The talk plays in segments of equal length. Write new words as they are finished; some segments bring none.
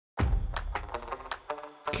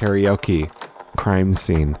karaoke crime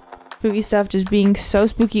scene. Spooky stuff just being so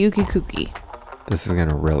spooky ooky kooky. This is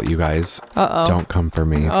gonna really, you guys. Don't come for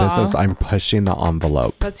me. I'm pushing the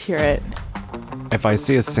envelope. Let's hear it. If I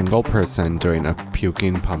see a single person doing a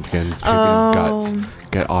puking pumpkins, puking guts,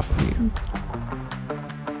 get off me.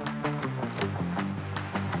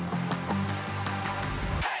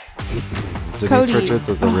 Denise Cody. Richards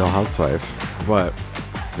is a real housewife. What?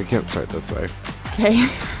 We can't start this way. Okay.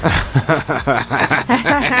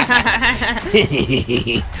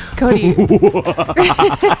 Cody.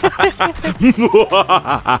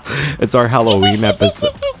 It's our Halloween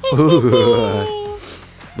episode.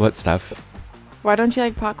 What stuff? Why don't you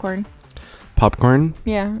like popcorn? Popcorn?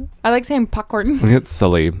 Yeah. I like saying popcorn. It's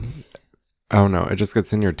silly. Oh no, it just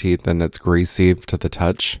gets in your teeth and it's greasy to the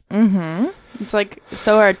touch. Mm-hmm. It's like,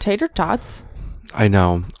 so are tater tots. I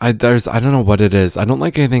know. I don't know what it is. I don't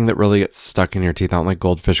like anything that really gets stuck in your teeth. I don't like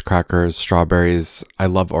goldfish crackers, strawberries. I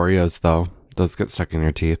love Oreos though. Those get stuck in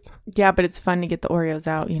your teeth. Yeah, but it's fun to get the Oreos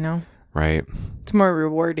out, you know? Right. It's more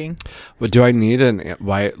rewarding. But do I need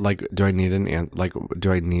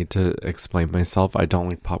to explain myself? I don't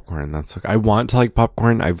like popcorn. That's okay. I want to like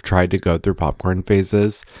popcorn. I've tried to go through popcorn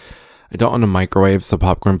phases. I don't want a microwave, so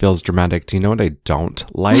popcorn feels dramatic. Do you know what I don't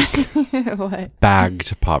like? What?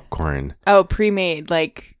 Bagged popcorn. Oh, pre-made,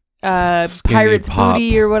 like Skinny Pirate's Pop.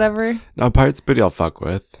 Booty or whatever. No, Pirate's Booty I'll fuck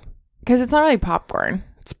with. Because it's not really popcorn.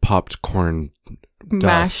 It's popped corn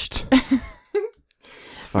Mashed. dust.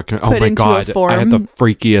 It's fucking. Oh Put my into a god! form. I had the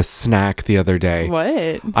freakiest snack the other day.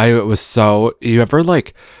 What? You ever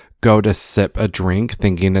like go to sip a drink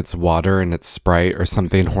thinking it's water and it's Sprite or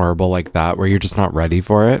something horrible like that where you're just not ready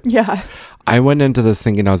for it? Yeah. I went into this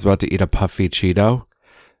thinking I was about to eat a puffy Cheeto.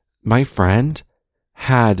 My friend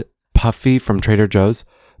had Puffy from Trader Joe's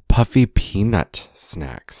puffy peanut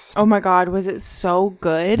snacks. Oh my god, was it so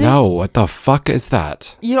good? No, what the fuck is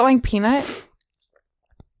that? You don't like peanut?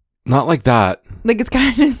 Not like that. Like, it's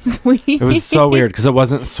kind of sweet. It was so weird because it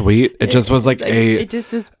wasn't sweet. It just was like It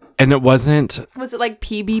just was. and it wasn't. Was it like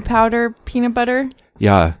PB powder peanut butter?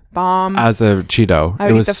 Yeah. Bomb. As a Cheeto.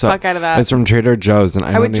 I would eat the fuck out of that. It's from Trader Joe's, and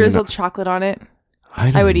I would drizzle chocolate on it.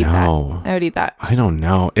 I would eat know. that. I would eat that. I don't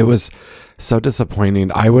know. It was so disappointing.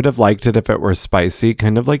 I would have liked it if it were spicy,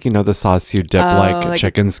 kind of like, you know, the sauce you dip like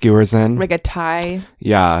chicken skewers in, like a Thai.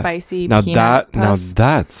 Yeah. Spicy. Now peanut now puff.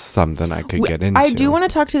 that's something I could get into. I do want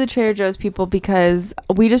to talk to the Trader Joe's people because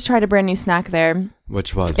we just tried a brand new snack there.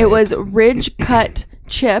 Which was it? Was Ridge Cut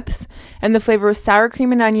chips, and the flavor was sour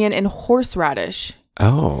cream and onion and horseradish.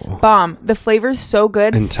 Oh. Bomb. The flavor's so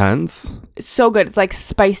good. Intense? So good. It's like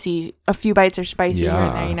spicy. A few bites are spicy here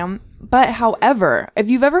and there, you know? But however, if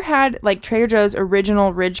you've ever had like Trader Joe's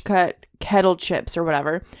original Ridge Cut kettle chips or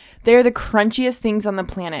whatever, they're the crunchiest things on the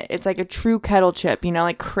planet. It's like a true kettle chip, you know,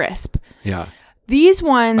 like crisp. Yeah. These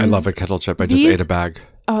ones. I love a kettle chip. I just ate a bag.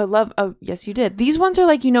 Oh, yes, you did. These ones are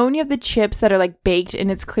like, you know, when you have the chips that are like baked and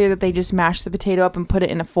it's clear that they just mashed the potato up and put it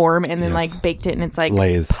in a form and then like baked it and it's like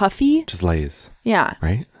Lay's. puffy. Just Lay's. Yeah.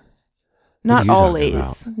 Right? Not all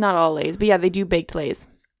Lay's. Not all Lay's. But yeah, they do baked Lay's.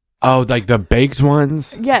 Oh, like the baked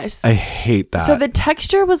ones? Yes. I hate that. So the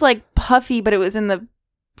texture was like puffy, but it was in the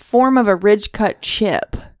form of a Ridge Cut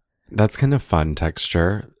chip. That's kind of fun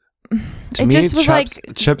texture. To It me, just was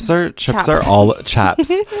chips are chaps. all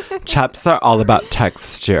chaps are all about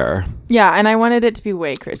texture. Yeah, and I wanted it to be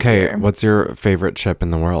way crispier. Okay, what's your favorite chip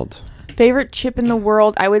in the world? Favorite chip in the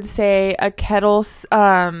world? I would say a Kettle salt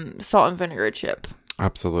and vinegar chip.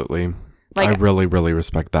 Absolutely. Like, I really, really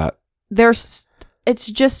respect that.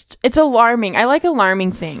 It's alarming. I like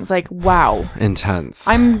alarming things. Like, wow. Intense.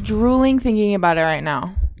 I'm drooling thinking about it right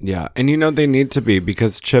now. Yeah. And you know, they need to be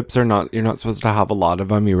because chips you're not supposed to have a lot of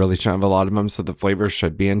them. You really shouldn't have a lot of them. So the flavor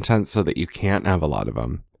should be intense so that you can't have a lot of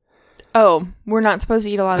them. Oh, we're not supposed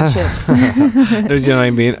to eat a lot of chips. You know what I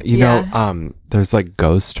mean? You Yeah. know, there's like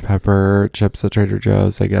ghost pepper chips at Trader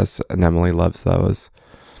Joe's, I guess. And Emily loves those.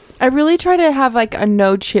 I really try to have like a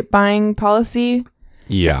no chip buying policy.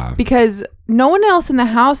 Yeah. Because no one else in the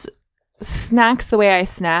house snacks the way I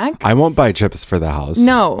snack. I won't buy chips for the house.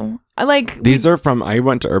 No. I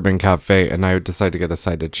went to Urban Cafe and I decided to get a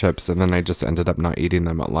side of chips and then I just ended up not eating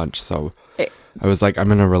them at lunch. So I was like, I'm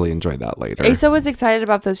going to really enjoy that later. Asa was excited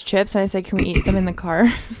about those chips and I said, can we eat them in the car?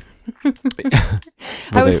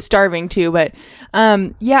 I was starving too, but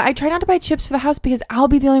yeah, I try not to buy chips for the house because I'll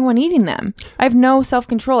be the only one eating them. I have no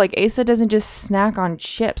self-control. Like Asa doesn't just snack on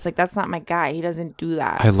chips. Like that's not my guy. He doesn't do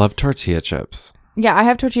that. I love tortilla chips. Yeah, I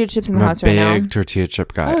have tortilla chips in the I'm house a right now. big tortilla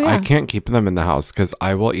chip guy. Oh, yeah. I can't keep them in the house because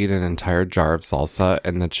I will eat an entire jar of salsa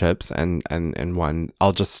and the chips and one.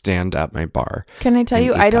 I'll just stand at my bar. Can I tell and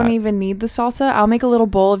you, eat I don't that. even need the salsa. I'll make a little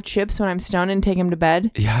bowl of chips when I'm stoned and take them to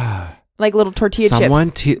bed. Yeah. Like little tortilla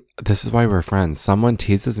chips. This is why we're friends. Someone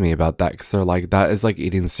teases me about that because they're like, that is like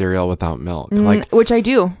eating cereal without milk. Like, Which I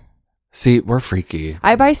do. see, we're freaky.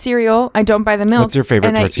 I buy cereal. I don't buy the milk. What's your favorite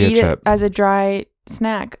and tortilla I eat chip? It as a dry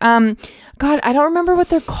snack. God, I don't remember what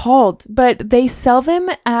they're called, but they sell them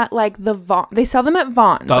at like they sell them at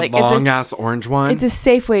Vaughn's. The like long ass orange one? it's a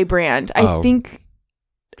Safeway brand. I think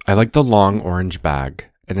I like the long orange bag,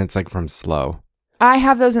 and it's like from Slow. I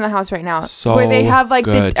have those in the house right now. So where they have like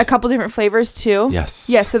good. a couple different flavors too. Yes.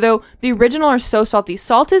 Yeah, so the original are so salty.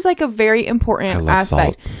 Salt is like a very important I love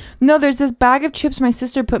aspect. salt. No, there's this bag of chips my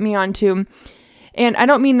sister put me onto. And I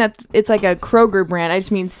don't mean that it's like a Kroger brand. I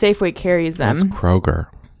just mean Safeway carries them. That's Kroger.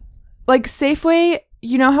 Like Safeway,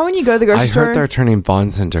 you know how when you go to the grocery I store, heard they're turning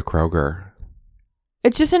Vaughn's into Kroger.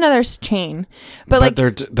 it's just another chain. But like,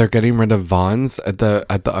 they're getting rid of Vaughn's at the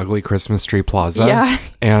Ugly Christmas Tree Plaza, Yeah.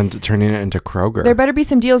 and turning it into Kroger. there better be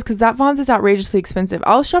some deals because that Vaughn's is outrageously expensive.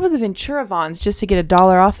 I'll shop at the Ventura Vaughn's just to get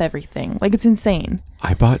 $1 off everything. Like it's insane.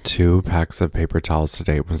 I bought 2 packs of paper towels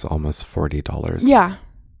today. It was almost $40. Yeah.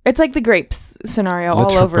 It's like the grapes scenario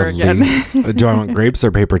all over again. Do I want grapes or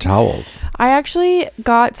paper towels? I actually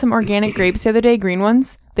got some organic grapes the other day, green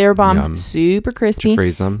ones. They were bomb, Yum. super Did crispy. you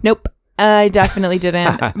freeze them? Nope. I definitely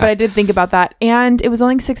didn't. But I did think about that. And it was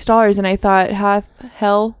only $6. And I thought, hath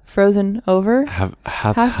hell frozen over? Have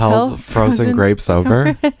Half hell hell frozen frozen. grapes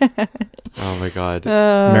over? Oh my God.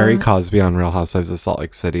 Mary Cosby on Real Housewives of Salt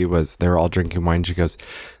Lake City they were all drinking wine. She goes,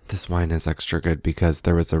 this wine is extra good because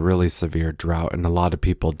there was a really severe drought and a lot of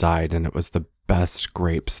people died and it was the best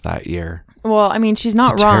grapes that year. Well, I mean, she's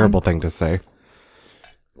not It's a wrong. terrible thing to say.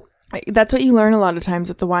 That's what you learn a lot of times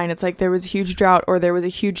with the wine. It's like there was a huge drought or there was a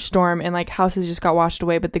huge storm and like houses just got washed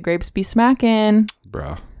away, but the grapes be smacking.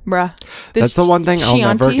 Bruh. This That's the one thing I'll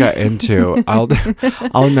never Chianti. get into. I'll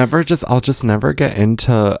just never get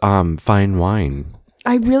into fine wine.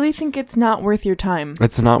 I really think it's not worth your time.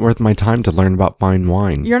 It's not worth my time to learn about fine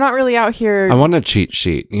wine. You're not really out here. I want a cheat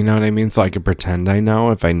sheet, you know what I mean? So I can pretend I know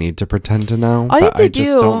if I need to pretend to know. All you But have to I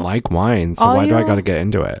just do- don't like wine, so all why do I you- got to get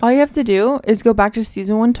into it? All you have to do is go back to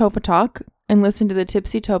season 1 Topa Talk and listen to the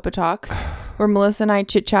Tipsy Topa Talks where Melissa and I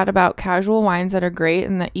chit chat about casual wines that are great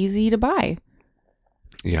and that easy to buy.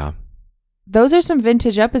 Yeah. Those are some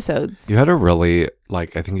vintage episodes. You had a really, I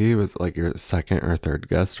think he was your second or third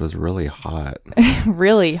guest was really hot.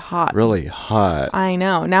 Really hot. Really hot. I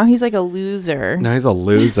know. Now he's like a loser. Now he's a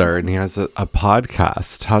loser and he has a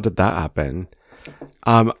podcast. How did that happen?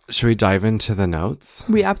 Should we dive into the notes?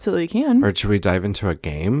 We absolutely can. Or should we dive into a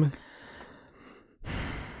game?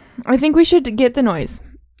 I think we should get the noise.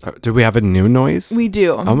 Do we have a new noise? We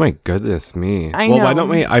do. Oh my goodness me. I Well, know. why don't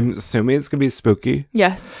we? I'm assuming it's going to be spooky.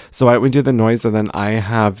 Yes. So why don't we do the noise and then I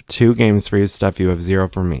have 2 games for you, Steph. You have 0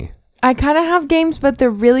 for me. I kind of have games, but they're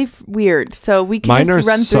really weird. So we can Mine just are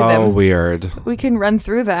run through so them. weird. We can run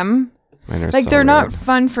through them. Mine are Like so they're not weird.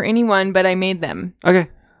 fun for anyone, but I made them. Okay.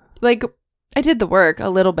 Like I did the work a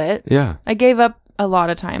little bit. Yeah. I gave up a lot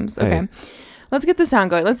of times. Okay. Hey. Let's get the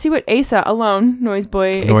sound going. Let's see what Asa alone, Noise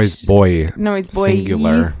Boy. Noise boy. Noise Boy.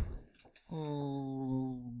 Singular.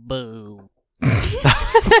 Boo.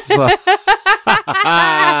 So-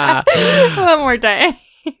 One more time.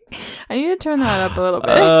 I need to turn that up a little bit.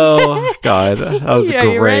 oh God, that was Yeah,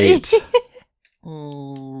 you ready? great.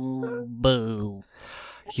 Boo.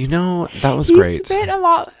 You know, that was He great. spent a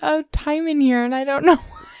lot of time in here, and I don't know.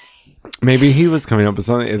 Maybe he was coming up with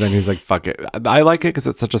something, and then he's like, "Fuck it." I like it because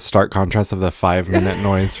it's such a stark contrast of the 5-minute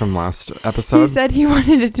noise from last episode. He said he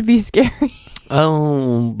wanted it to be scary.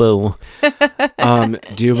 Oh, boo.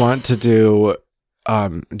 Do you want to do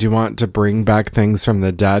bring back things from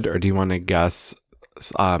the dead, or do you want to guess?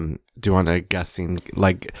 Do you want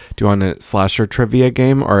a slasher trivia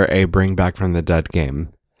game or a bring back from the dead game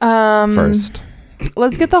first?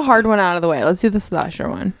 Let's get the hard one out of the way. Let's do the slasher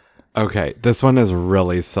one. Okay, this one is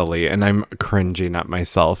really silly, and I'm cringing at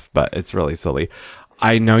myself, but it's really silly.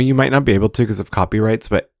 I know you might not be able to because of copyrights,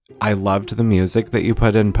 but I loved the music that you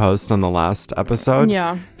put in post on the last episode.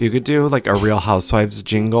 Yeah. If you could do a Real Housewives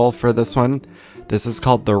jingle for this one. This is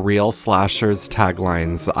called the Real Slashers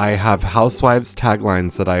Taglines. I have housewives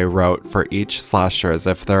taglines that I wrote for each slasher as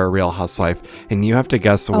if they're a real housewife, and you have to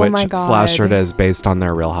guess Oh which my God. slasher it is based on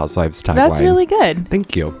their Real Housewives tagline. That's really good.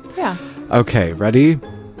 Thank you. Yeah. Okay, ready?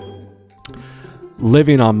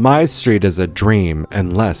 Living on my street is a dream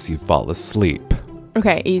unless you fall asleep.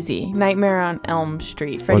 Okay, easy. Nightmare on Elm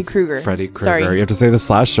Street. Freddy What's Krueger. Freddy Krueger. Sorry. You have to say the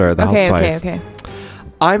slasher, the Okay, housewife. okay.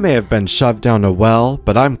 I may have been shoved down a well,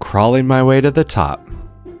 but I'm crawling my way to the top.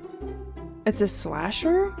 It's a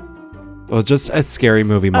slasher? Well, just a scary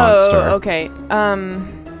movie monster. Oh, okay.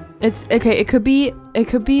 It's okay. It could be.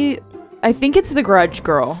 I think it's The Grudge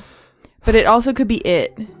girl, but it also could be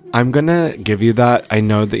It. I'm gonna give you that. I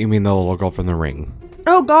know that you mean the little girl from The Ring.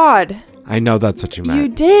 Oh God. I know that's what you meant. You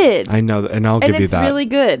did. I know, and I'll give you that. And it's really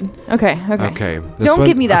good. Okay. Okay. Don't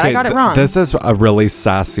give me that. I got it wrong. This is a really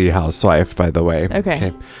sassy housewife, by the way.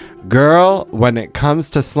 Okay. Girl, when it comes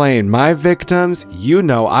to slaying my victims, you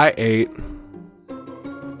know I ate.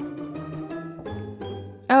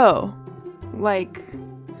 Oh, like,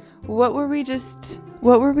 what were we just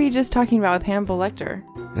talking about with Hannibal Lecter?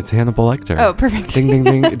 It's Hannibal Lecter. Oh, perfect. Ding, ding,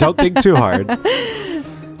 ding. Don't think too hard.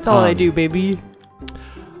 That's all I do, baby.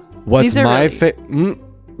 What's my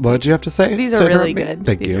what did you have to say? These are really good.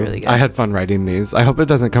 Thank These you. are really good. I had fun writing these. I hope it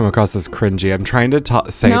doesn't come across as cringy. I'm trying to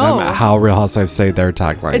say them how Real Housewives say their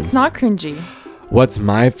taglines. It's not cringy. What's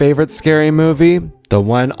my favorite scary movie? The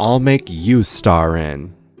one I'll make you star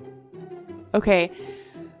in. Okay.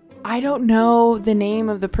 I don't know the name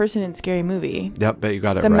of the person in Scary Movie. Yep, but you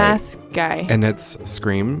got it right. The mask guy. And it's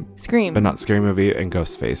Scream. But not Scary Movie and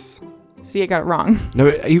Ghostface. See, I got it wrong.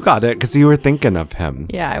 No, you got it because you were thinking of him.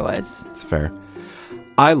 Yeah, I was. It's fair.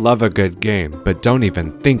 I love a good game, but don't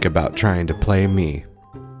even think about trying to play me.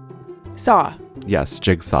 Saw. Yes,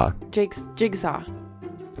 Jigsaw. Jigsaw.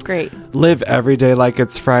 Great. Live every day like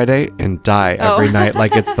it's Friday and die every night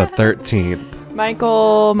like it's the 13th.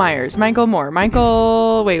 Michael Myers. Michael Moore.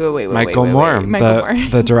 Michael... Wait. Michael Moore.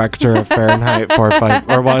 The director of Fahrenheit 4-5...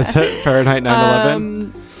 Or was it Fahrenheit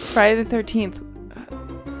 9/11? Friday the 13th.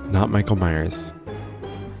 Not Michael Myers.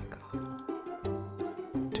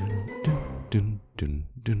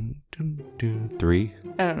 Three.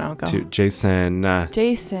 I don't know. Go. 2. Jason.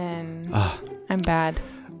 Jason. I'm bad.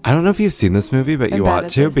 I don't know if you've seen this movie, but you ought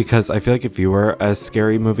to, this. because I feel like if you were a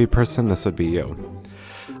scary movie person, this would be you.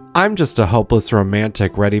 I'm just a hopeless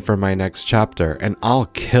romantic ready for my next chapter, and I'll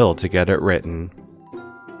kill to get it written.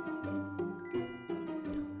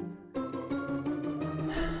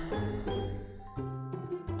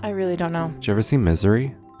 I really don't know. Did you ever see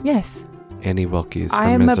Misery? Yes. Annie Wilkes from I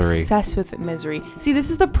am Misery. obsessed with Misery. See,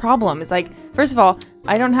 this is the problem. It's like, first of all,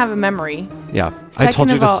 I don't have a memory. Yeah. Second I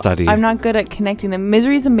told you to study. I'm not good at connecting them.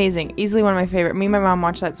 Misery is amazing. Easily one of my favorite. Me and my mom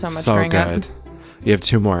watched that so much growing up. So good. You have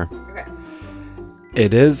 2 more. Okay.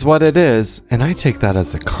 It is what it is, and I take that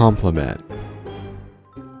as a compliment.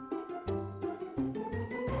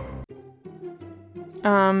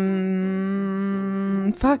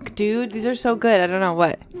 Fuck, dude. These are so good. I don't know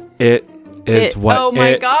what. It is what oh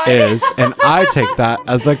my God. is, and I take that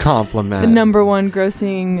as a compliment. The number 1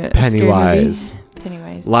 grossing Pennywise.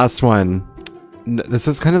 Pennywise. Last one. This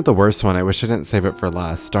is kind of the worst one. I wish I didn't save it for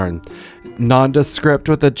last. Darn. Nondescript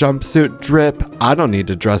with a jumpsuit drip. I don't need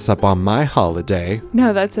to dress up on my holiday.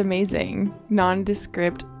 No, that's amazing.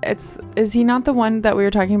 Nondescript. Is he not the one that we were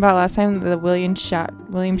talking about last time? The William Shatner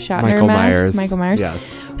Michael mask? Myers. Michael Myers.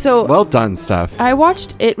 Yes. So well done, Steph. I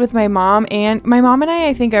watched it with my mom, and my mom and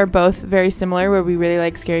I think are both very similar, where we really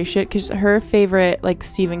like scary shit, because her favorite like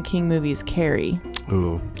Stephen King movie is Carrie.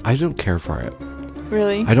 Ooh, I don't care for it.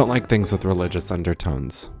 Really? I don't like things with religious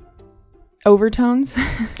undertones. Overtones?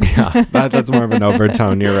 Yeah, that's more of an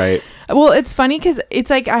overtone. You're right. Well, it's funny because it's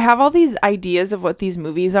like I have all these ideas of what these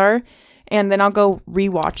movies are, and then I'll go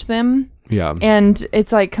rewatch them. Yeah. And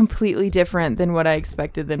it's like completely different than what I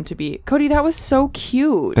expected them to be. Cody, that was so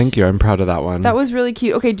cute. Thank you. I'm proud of that one. That was really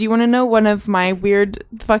cute. Okay, do you want to know one of my weird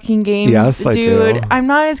fucking games? Yes, I do. Dude, I'm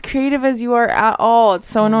not as creative as you are at all. It's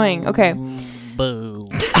so annoying. Okay. Boo.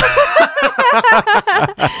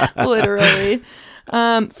 Literally.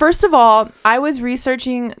 First of all, I was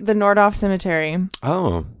researching the Nordhoff Cemetery.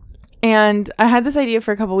 Oh. And I had this idea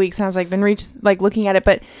for a couple weeks, and I was like looking at it,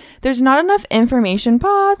 but there's not enough information.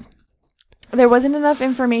 Pause. There wasn't enough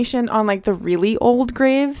information on like the really old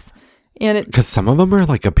graves, and because some of them are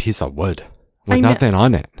like a piece of wood with nothing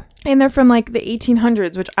on it. And they're from like the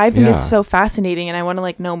 1800s, which I think is so fascinating, and I want to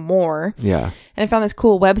like know more. Yeah. And I found this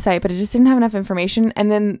cool website, but it just didn't have enough information.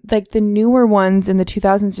 And then like the newer ones in the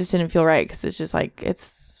 2000s just didn't feel right, because it's just like,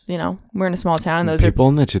 it's, you know, we're in a small town, and those people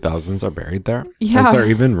in the 2000s are buried there. Yeah. Is there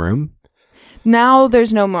even room? Now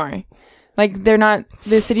there's no more. Like they're not.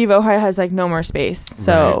 The city of Ojai has like no more space,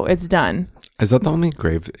 so it's done. Is that the only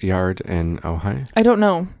graveyard in Ojai? I don't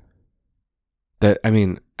know.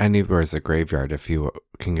 Anywhere is a graveyard if you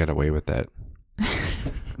can get away with it.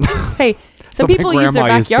 Hey, some people use their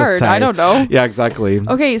backyard. I don't know. Yeah, exactly.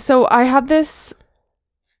 Okay, so I had this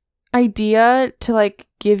idea to like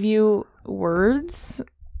give you words.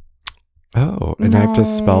 Oh, and I have to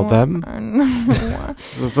spell them?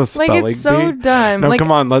 Is this a spelling Like, it's so bee? dumb. No, like,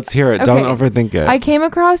 come on, let's hear it. Don't okay. overthink it. I came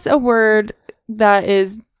across a word that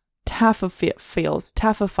is taphophiles.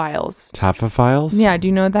 Taphophiles? Yeah, do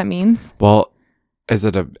you know what that means? Well, is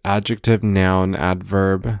it an adjective, noun,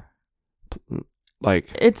 adverb? Like,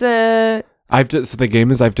 It's a... so the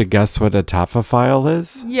game is I have to guess what a taphophile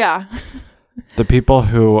is? Yeah. The people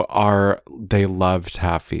who they love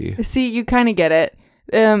taffy. See, you kind of get it.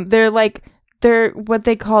 They're what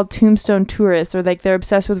they call tombstone tourists, or like they're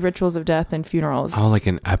obsessed with rituals of death and funerals. Oh, like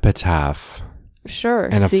an epitaph. Sure.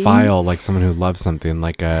 And see? a file, like someone who loves something,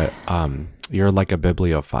 like you're like a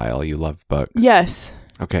bibliophile. You love books. Yes.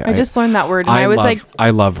 Okay. I just learned that word, and I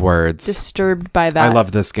love words. disturbed by that. I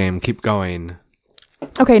love this game. Keep going.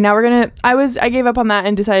 Okay, now I gave up on that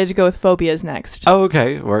and decided to go with phobias next. Oh,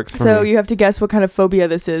 okay. Works for So me. you have to guess what kind of phobia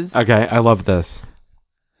this is. Okay, I love this.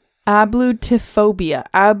 Ablutophobia.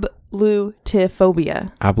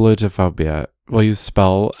 Ablutophobia. Will you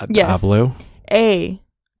spell Yes. ablu? ABLUTI.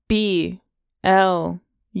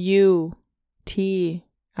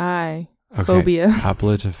 Okay. Phobia.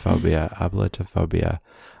 Ablutophobia.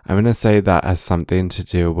 I'm going to say that has something to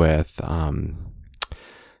do with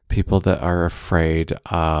people that are afraid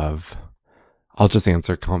of... I'll just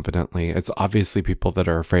answer confidently. It's obviously people that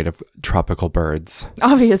are afraid of tropical birds.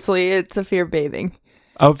 Obviously, it's a fear of bathing.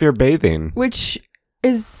 Oh, fear bathing. Which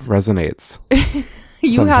is... Resonates.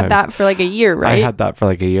 You Sometimes. had that for like a year, right? I had that for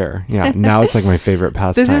like a year. Yeah. Now it's like my favorite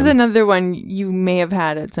pastime. This is another one you may have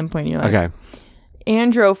had at some point in your life. Okay.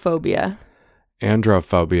 Androphobia.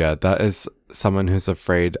 Androphobia. That is someone who's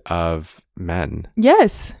afraid of men.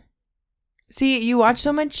 Yes. See, you watch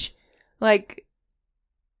so much like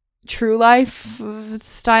True Life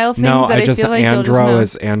style things No, that I just feel like you'll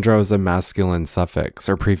just know. andro is a masculine suffix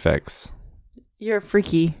or prefix. You're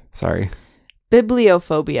freaky. Sorry.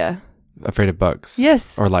 Bibliophobia. Afraid of books.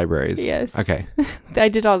 Yes. Or libraries. Yes. Okay. I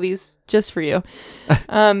did all these just for you.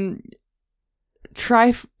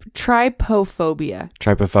 Trypophobia.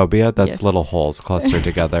 Trypophobia. That's Yes. little holes clustered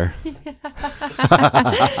together.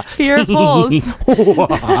 Fear of holes.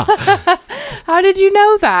 How did you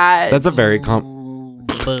know that? That's a very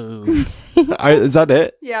Is that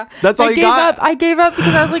it? Yeah. That's all you got? I gave up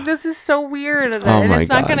because I was like, this is so weird. And, Oh my it's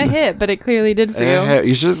not going to God. hit, but it clearly did for you.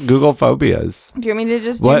 You should just Google phobias. Do you want me to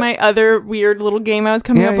just What? do my other weird little game I was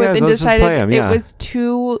coming up with and let's just play decided 'em, yeah. it was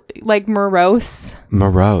too like morose,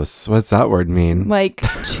 Morose. What's that word mean? like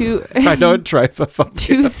too I know trypophobia.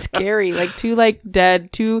 too scary, like too like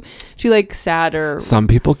dead, too like sad or Some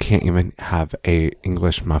people can't even have a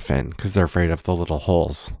English muffin because they're afraid of the little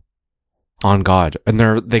holes. On God. And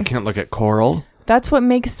they can't look at coral. that's what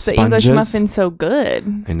makes the English Sponges? muffin so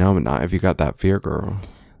good. I know, but not if you got that fear, girl.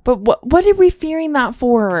 But what are we fearing that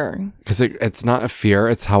for? Because it's not a fear.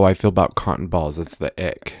 It's how I feel about cotton balls. It's the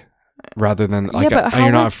ick. Rather than like, but how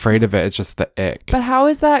you're not is- afraid of it. It's just the ick. But how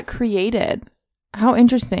is that created? How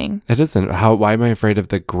interesting. It isn't. Why am I afraid of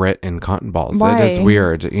the grit in cotton balls? Why? It is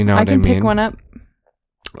weird. You know I what I can mean? pick one up.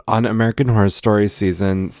 On American Horror Story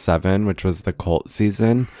season 7, which was the cult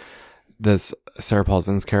season, this Sarah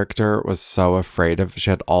Paulson's character was so afraid of,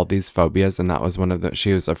 she had all these phobias, and that was one of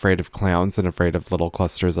she was afraid of clowns and afraid of little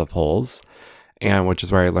clusters of holes, and which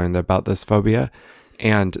is where I learned about this phobia.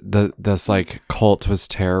 And this like cult was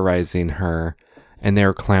terrorizing her, and they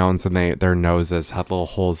were clowns, and their noses had little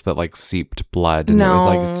holes that like seeped blood, and it was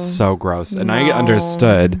like so gross. And I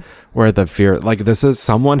understood where the fear, like this is,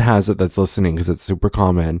 someone has it that's listening because it's super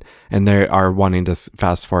common, and they are wanting to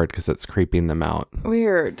fast forward because it's creeping them out.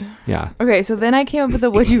 Weird. Yeah. Okay, so then I came up with a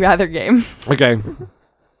would you rather game. Okay.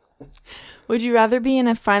 Would you rather be in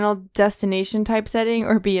a Final Destination type setting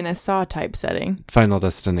or be in a Saw type setting? Final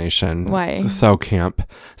Destination. Why? So camp.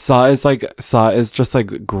 Saw is just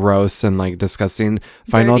like gross and like disgusting.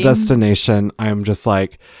 Final Dirty. Destination, I'm just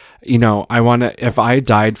like, you know, if I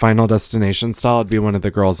died Final Destination style, I'd be one of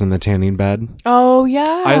the girls in the tanning bed. Oh,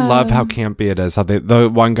 yeah. I love how campy it is. How the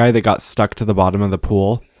one guy that got stuck to the bottom of the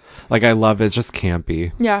pool. Like, I love it. It's just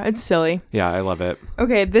campy. Yeah, it's silly. Yeah, I love it.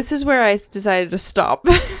 Okay, this is where I decided to stop.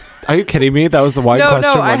 Are you kidding me? That was the one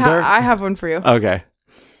question wonder? I have one for you. Okay.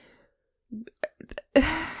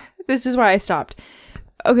 This is why I stopped.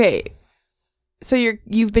 Okay, so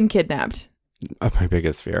you've been kidnapped. My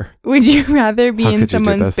biggest fear. Would you rather be How in could you do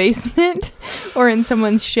someone's this? basement or in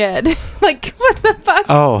someone's shed? Like, what the fuck?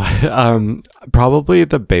 Oh, Probably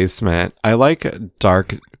the basement. I like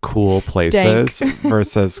dark, cool places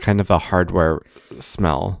versus kind of a hardware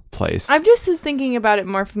smell place. I'm just thinking about it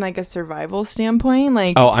more from like a survival standpoint.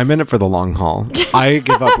 Like, oh, I'm in it for the long haul. I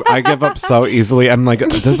give up so easily. I'm like,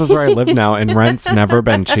 this is where I live now, and rent's never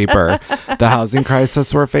been cheaper. The housing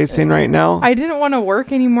crisis we're facing right now. I didn't want to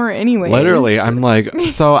work anymore anyway. Literally, I'm like,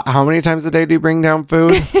 so how many times a day do you bring down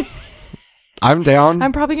food? I'm down.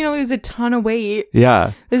 I'm probably gonna lose a ton of weight.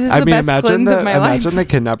 Yeah. This is the best cleanse of my life. Imagine the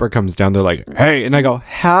kidnapper comes down. They're like, "Hey," and I go,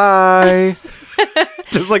 "Hi."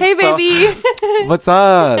 Just like, hey, baby. What's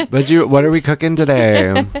up? What are we cooking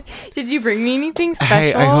today? Did you bring me anything special?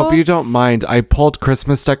 Hey, I hope you don't mind. I pulled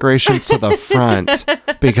Christmas decorations to the front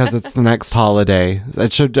because it's the next holiday.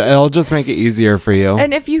 It'll just make it easier for you.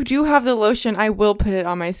 And if you do have the lotion, I will put it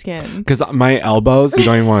on my skin. Because my elbows, you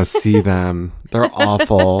don't even want to see them. They're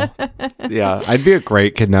awful. Yeah, I'd be a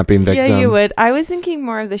great kidnapping victim. Yeah, you would. I was thinking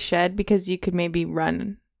more of the shed because you could maybe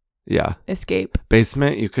run. Yeah. Escape.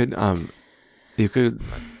 Basement, you could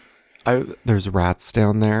there's rats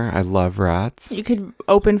down there. I love rats. You could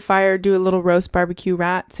open fire, do a little roast barbecue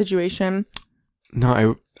rat situation.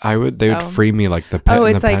 No, they would free me like the Pit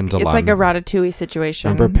and the Pendulum. It's like a Ratatouille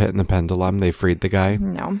situation. Remember Pit and the Pendulum? They freed the guy.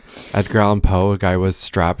 No. Edgar Allan Poe, a guy was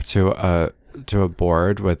strapped to a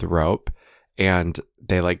board with rope, and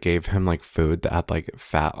they like gave him like food that had like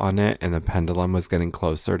fat on it, and the pendulum was getting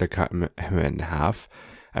closer to cut him in half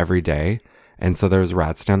every day. And so there was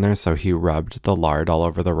rats down there, so he rubbed the lard all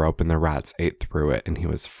over the rope, and the rats ate through it, and he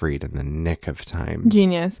was freed in the nick of time.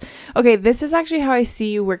 Genius. Okay, this is actually how I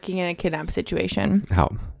see you working in a kidnap situation.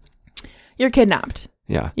 How? You're kidnapped.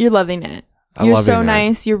 Yeah. You're loving it. You're so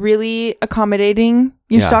nice. You're really accommodating.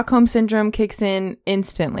 Your Stockholm Syndrome kicks in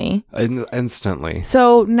instantly. Instantly.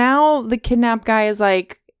 So now the kidnap guy is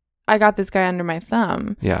like, I got this guy under my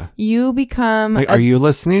thumb. Yeah. You become... Like, are you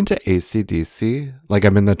listening to AC/DC? Like,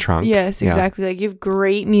 I'm in the trunk? Yes, exactly. Yeah. Like, you have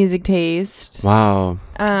great music taste. Wow.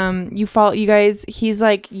 You guys, he's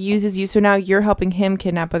like, uses you. So now you're helping him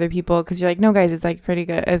kidnap other people because you're like, no, guys, it's like pretty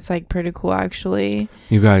good. It's like pretty cool, actually.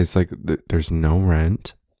 You guys, like, there's no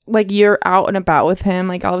rent. Like, you're out and about with him.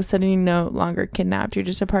 Like, all of a sudden, you're no longer kidnapped. You're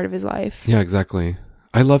just a part of his life. Yeah, exactly.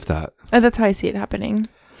 I love that. And that's how I see it happening.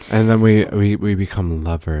 And then we become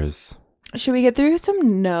lovers. Should we get through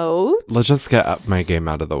some notes? Let's just get my game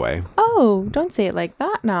out of the way. Oh, don't say it like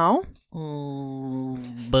that now.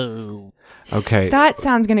 Boo. Okay. That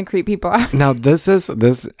sound's going to creep people out. Now, this has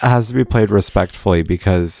to be played respectfully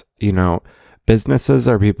because, businesses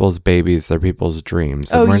are people's babies. They're people's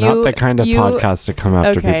dreams. And we're not the kind of podcast to come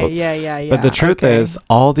after people. Yeah. But the truth is,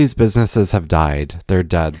 all these businesses have died. They're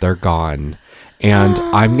dead. They're gone. And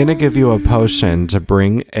I'm going to give you a potion to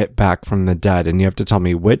bring it back from the dead. And you have to tell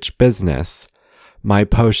me which business my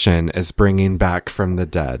potion is bringing back from the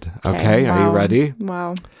dead. Okay? Wow. Are you ready?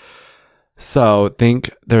 Wow. So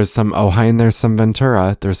think there's some Ojai and there's some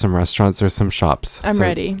Ventura. There's some restaurants. There's some shops. I'm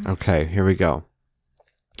ready. Okay, here we go.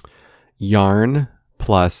 Yarn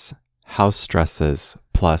plus house dresses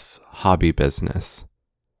plus hobby business.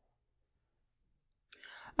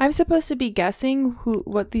 I'm supposed to be guessing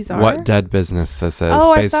what these are? What dead business this is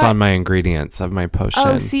based on my ingredients of my potion.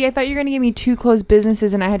 Oh, see, I thought you were going to give me 2 closed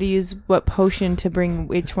businesses and I had to use what potion to bring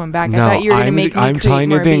which one back. No, I thought you were going to make me I'm telling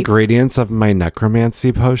you the ingredients of my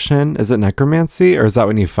necromancy potion. Is it necromancy or is that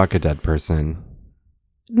when you fuck a dead person?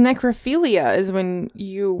 Necrophilia is when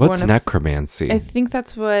you What's necromancy? I think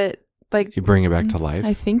that's what, like... You bring it back to life?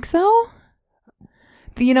 I think so.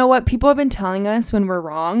 You know what? People have been telling us when we're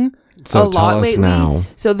wrong... So a lot lately, now.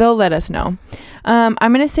 So they'll let us know. I'm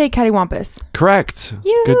gonna say cattywampus. Correct.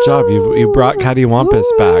 Good job. You brought cattywampus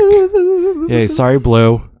back. Yay! Sorry,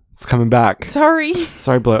 Blue. It's coming back. Sorry,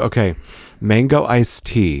 Blue. Okay. Mango iced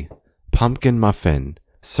tea, pumpkin muffin,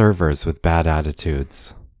 servers with bad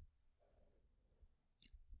attitudes.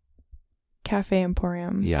 Cafe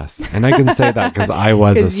Emporium. Yes, and I can say that because I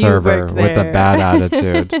was a server with a bad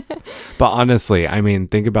attitude. But honestly, I mean,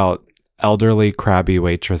 think about elderly crabby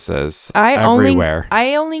waitresses everywhere.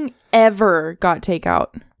 I only ever got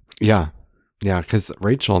takeout. Yeah, because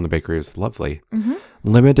Rachel in the bakery was lovely. Mm-hmm.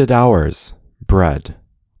 Limited hours, bread,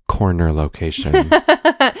 corner location.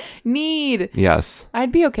 Need. Yes.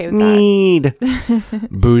 I'd be okay with Need.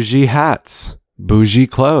 Bougie hats, bougie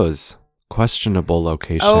clothes, questionable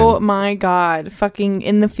location. Oh my God. Fucking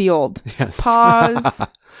in the field. Yes. Pause.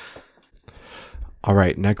 All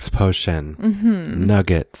right, next potion. Mm-hmm.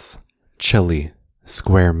 Nuggets. Chili,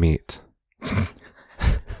 square meat.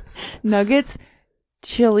 Nuggets,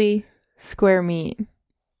 chili, square meat.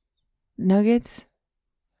 Nuggets,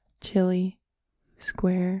 chili,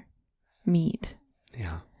 square meat.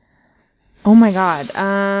 Yeah. Oh my God.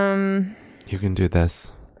 You can do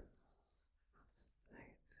this.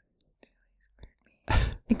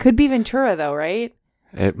 It could be Ventura, though, right?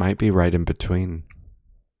 It might be right in between.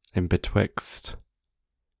 In betwixt.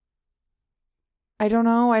 I don't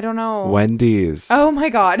know. Wendy's. Oh my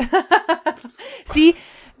God. See,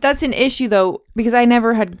 that's an issue though, because I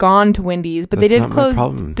never had gone to Wendy's, but they did close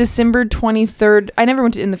December 23rd. I never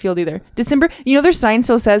went to In the Field either. Their sign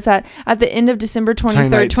still says that at the end of December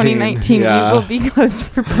 23rd, 2019, we will be closed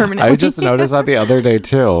for permanently. I just noticed that the other day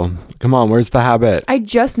too. Come on, where's the habit? I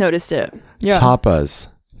just noticed it. Yeah. Tapas.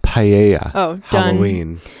 Paella. Oh,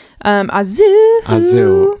 Halloween.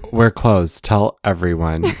 Azu. We're closed. Tell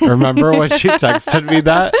everyone. Remember when she texted me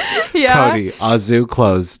that? Yeah. Cody, Azu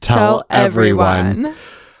closed. Tell everyone.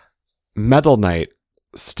 Metal Night.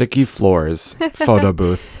 Sticky floors. Photo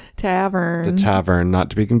booth. Tavern. The tavern. Not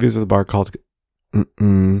to be confused with a bar called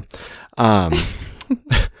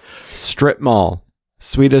Strip Mall.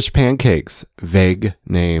 Swedish pancakes. Vague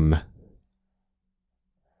name.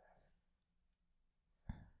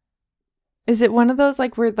 Is it one of those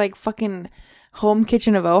like where like fucking Home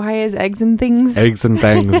Kitchen of Ojai is eggs and things? Eggs and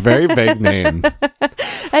things. Very vague name.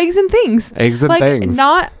 Eggs and things. Eggs and like, things.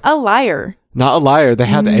 Not a liar. Not a liar. They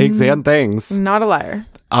had eggs and things. Not a liar.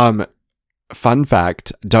 Fun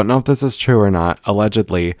fact. Don't know if this is true or not.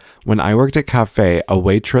 Allegedly, when I worked at Cafe, a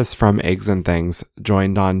waitress from Eggs and Things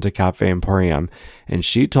joined on to Cafe Emporium, and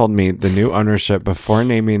she told me the new ownership, before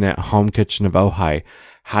naming it Home Kitchen of Ojai,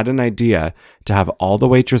 had an idea to have all the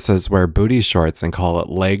waitresses wear booty shorts and call it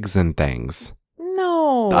Legs and Things.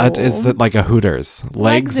 No. That is like a Hooters.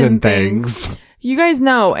 Legs and things. You guys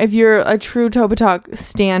know, if you're a true Topatalk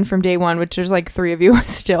stan from day one, which there's like 3 of you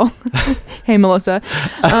still. Hey, Melissa.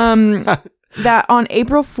 That on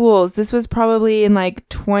April Fool's, this was probably in like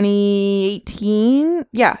 2018.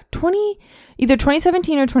 Yeah, either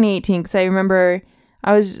 2017 or 2018. Because I remember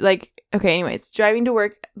I was like, okay, anyways, driving to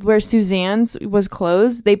work where Suzanne's was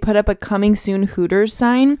closed, they put up a coming soon Hooters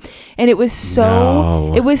sign, and it looked so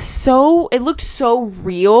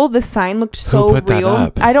real. The sign looked so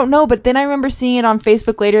real. I don't know, but then I remember seeing it on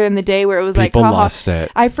Facebook later in the day where it was people lost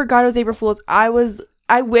it. I forgot it was April Fool's. I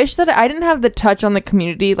wish that I didn't have the touch on the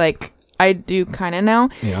community like I do kind of now.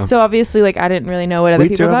 Yeah. So obviously, like, I didn't really know what other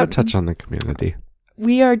people thought. We do have a touch on the community.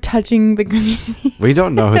 We are touching the community. We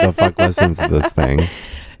don't know who the fuck listens to this thing.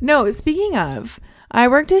 No, speaking of, I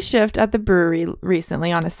worked a shift at the brewery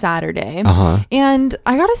recently on a Saturday. And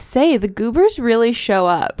I gotta say, the goobers really show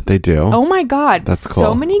up. They do? Oh my God. That's cool.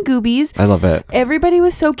 So many goobies. I love it. Everybody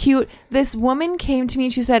was so cute. This woman came to me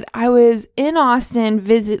and she said, I was in Austin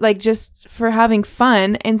just for having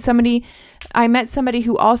fun. And I met somebody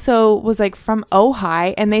who also was like from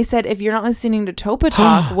Ojai, and they said, if you're not listening to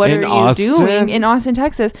Topatalk, what are you doing in Austin,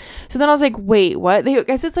 Texas? So then I was like, wait, what? I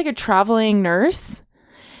guess it's like a traveling nurse.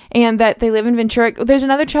 And that they live in Ventura. There's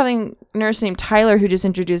another traveling nurse named Tyler who just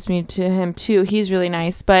introduced me to him too. He's really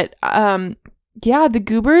nice. But yeah, the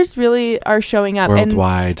goobers really are showing up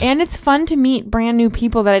worldwide. And it's fun to meet brand new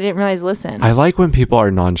people that I didn't realize listened. I like when people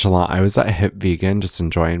are nonchalant. I was at Hip Vegan just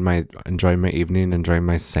enjoying my evening, enjoying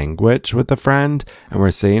my sandwich with a friend, and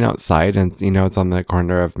we're sitting outside, and it's on the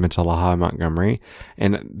corner of Matallaha and Montgomery,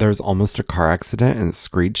 and there's almost a car accident, and it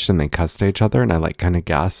screeched, and they cussed at each other, and I like kind of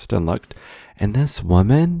gasped and looked. And this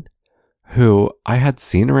woman who I had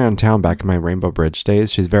seen around town back in my Rainbow Bridge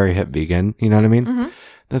days, she's very hip vegan, you know what I mean? Mm-hmm.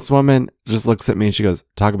 This woman just looks at me and she goes,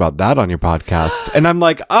 talk about that on your podcast. And I'm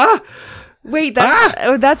like, Wait,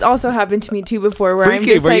 that's also happened to me too before where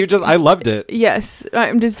Freaky, I'm just I loved it. Yes.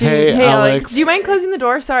 I'm just doing, hey Alex. Do you mind closing the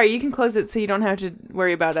door? Sorry, you can close it so you don't have to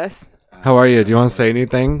worry about us. How are you? Do you want to say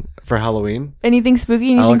anything for Halloween? Anything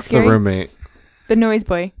spooky? Anything Alex, scary? The roommate. The noise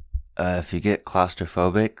boy. If you get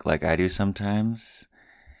claustrophobic, like I do sometimes,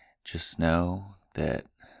 just know that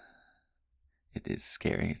it is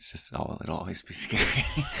scary. It'll always be scary.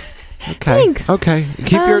 Okay. Thanks. Okay.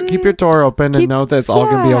 Keep your door open and know that it's all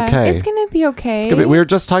gonna be okay. It's gonna be okay. We were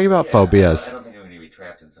just talking about phobias. I don't think I'm gonna be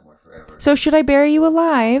trapped in somewhere forever. So should I bury you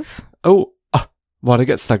alive? Oh, want to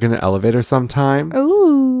get stuck in an elevator sometime?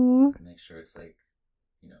 Ooh. Make sure it's like,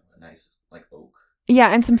 a nice like oak. Yeah,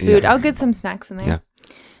 and some food. Yeah. I'll get some snacks in there. Yeah.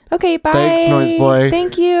 Okay, bye. Thanks, noise boy.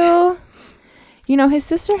 Thank you. His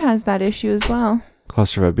sister has that issue as well.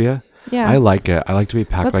 Claustrophobia? Yeah. I like it. I like to be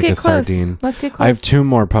packed like a sardine. Let's get close. I have 2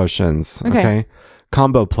 more potions. Okay.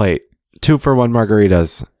 Combo plate. 2 for 1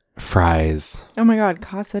 margaritas. Fries. Oh my God.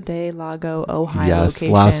 Casa de Lago, Ojai yes,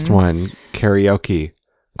 location. last one. Karaoke.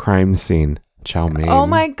 Crime scene. Chow mein. Oh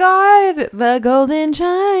my God. The Golden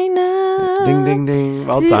China. Ding, ding, ding.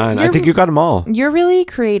 Well done. I think you got them all. You're really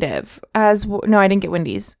creative. No, I didn't get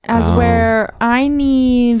Wendy's. Where I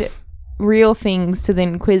need real things to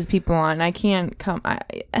then quiz people on. I can't come. I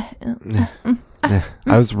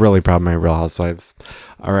was really proud of my Real Housewives.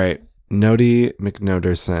 All right. Nody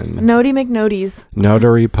McNoderson. Nody McNoties.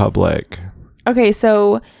 Notary Public. Okay,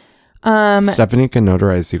 so Stephanie can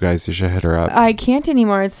notarize you guys. You should hit her up. I can't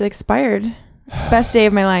anymore. It's expired. Best day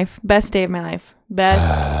of my life. Best day of my life.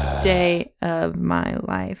 Best day of my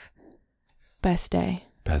life. Best day.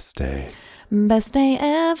 Best day. Best day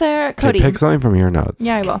ever. Okay, Cody. pick something from your notes.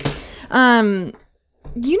 Yeah, I will.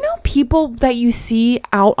 You know people that you see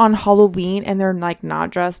out on Halloween and they're like not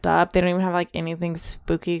dressed up. They don't even have like anything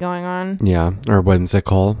spooky going on. Yeah, or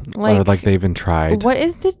whimsical, or like they even tried. What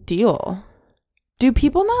is the deal? Do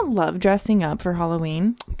people not love dressing up for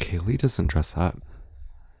Halloween? Kaylee doesn't dress up.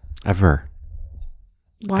 Ever.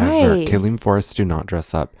 Why? Ever. Kaylee and Forrest do not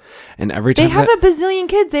dress up. And every time they have a bazillion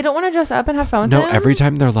kids. They don't want to dress up and have fun with them? No, every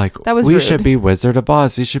time they're like, that was we rude. should be Wizard of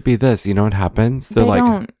Oz. We should be this. You know what happens? They're They like,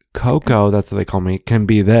 don't. Coco, that's what they call me, can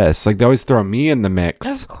be this. Like, they always throw me in the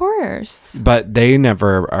mix. Of course. But they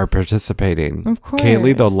never are participating. Of course.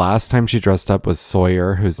 Kaylee, the last time she dressed up was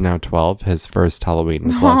Sawyer, who's now 12. His first Halloween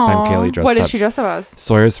was the last time Kaylee dressed up. What did she dress up as?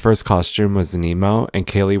 Sawyer's first costume was Nemo, and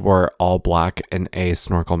Kaylee wore all black and a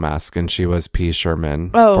snorkel mask, and she was P. Sherman,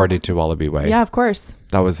 42 Wallaby Way. Yeah, of course.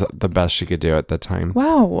 That was the best she could do at the time.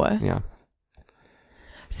 Wow. Yeah.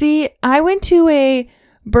 See, I went to a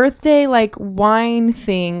birthday like wine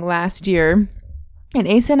thing last year, and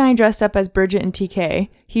Asa and I dressed up as Bridget and TK.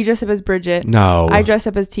 He dressed up as Bridget. No. I dressed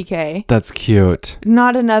up as TK. That's cute.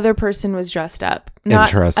 Not another person was dressed up. Not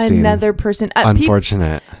Interesting. Another person.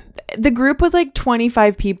 Unfortunate. The group was like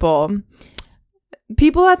 25 people.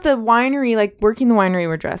 People at the winery, like working the winery,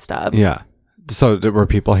 were dressed up. Yeah. So were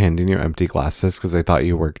people handing you empty glasses because they thought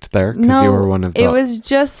you worked there? Because No, you were one of the... it was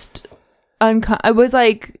just... it was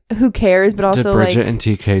like, who cares? But also Did Bridget like... and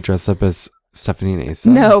TK dress up as Stephanie and Asa?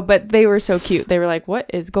 No, but they were so cute. They were like, what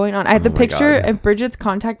is going on? I had the Oh my picture God. of Bridget's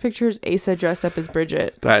contact pictures. Asa dressed up as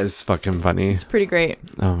Bridget. That is fucking funny. It's pretty great.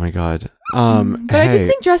 Oh my God. But I just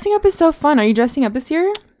think dressing up is so fun. Are you dressing up this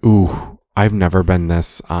year? Ooh, I've never been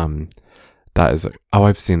this. That is. Oh,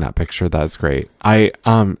 I've seen that picture. That's great.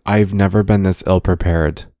 I've never been this ill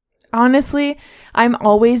prepared. Honestly, I'm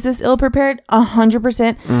always this ill prepared,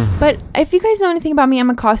 100%. But if you guys know anything about me, I'm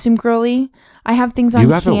a costume girly. I have things on You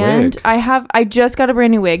have a hand. wig. I just got a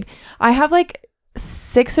brand new wig. I have like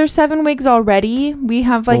 6 or 7 wigs already. We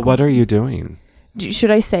have like. Well, what are you doing?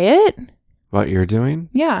 Should I say it? What you're doing?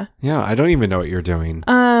 Yeah. Yeah, I don't even know what you're doing.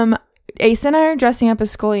 Ace and I are dressing up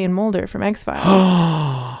as Scully and Mulder from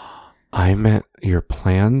X-Files. I meant your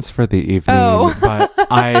plans for the evening, Oh. but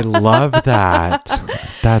I love that.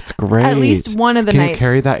 That's great. At least one of the Can nights. you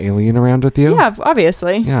carry that alien around with you? Yeah,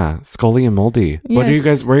 obviously. Yeah, Scully and Moldy. What are you Yes.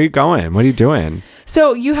 guys? Where are you going? What are you doing?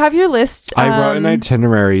 So you have your list. I wrote an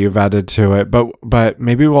itinerary you've added to it, but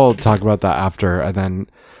maybe we'll talk about that after, and then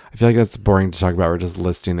I feel like that's boring to talk about. We're just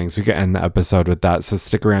listing things. We can end the episode with that. So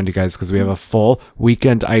stick around, you guys, because we have a full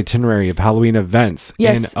weekend itinerary of Halloween events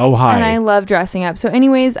in Ojai. And I love dressing up. So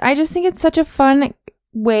anyways, I just think it's such a fun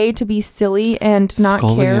way to be silly and not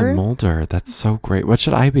Scully care. and Mulder. That's so great. What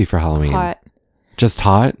should I be for Halloween? Hot. Just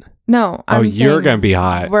hot? No. Oh, I'm you're saying going to be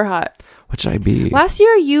hot. We're hot. What should I be? Last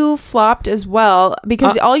year you flopped as well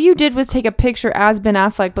because all you did was take a picture as Ben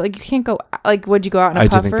Affleck, but like you can't go like would you go out in a I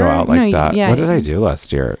puffer? didn't go out like No, that. Yeah, What did I do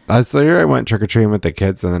last year? Last year I went trick-or-treating with the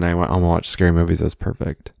kids, and then I went home and watched scary movies. It was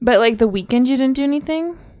perfect. But like the weekend you didn't do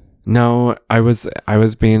anything? No, I was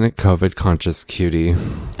being a COVID conscious cutie.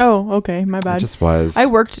 Oh, okay, my I bad. just was. I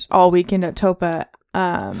worked all weekend at Topa.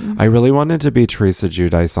 I really wanted to be Teresa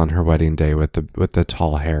Giudice on her wedding day with the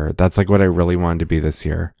tall hair. That's like what I really wanted to be this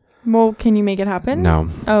year. Well, can you make it happen? No.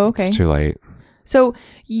 Oh, okay. It's too late. So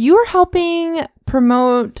you're helping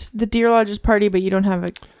promote the Deer Lodges party, but you don't have a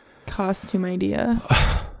costume idea.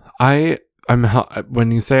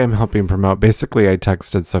 When you say I'm helping promote, basically I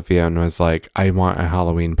texted Sophia and was like, I want a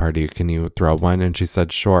Halloween party. Can you throw one? And she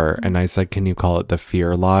said, sure. And I said, can you call it the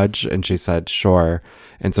Fear Lodge? And she said, sure.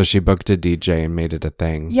 And so she booked a DJ and made it a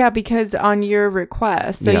thing. Yeah, because on your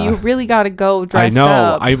request. So Yeah. you really got to go dressed I know.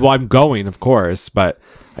 up. I'm going, of course, but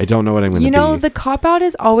I don't know what I'm going to be. You know, the cop out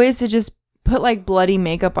is always to just put like bloody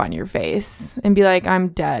makeup on your face and be like, I'm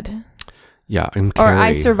dead. Yeah, I'm Or Carrie.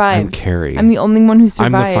 I survived. I'm Carrie. I'm the only one who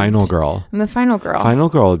survived. I'm the final girl. I'm the final girl. Final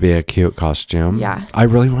girl would be a cute costume. Yeah. I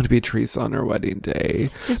really want to be Teresa on her wedding day.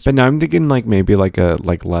 Just- but now I'm thinking like maybe like a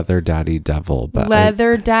leather daddy devil. But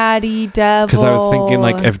Leather daddy devil. because I was thinking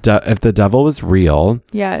like if the devil was real,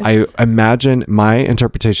 yes. I imagine my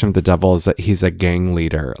interpretation of the devil is that he's a gang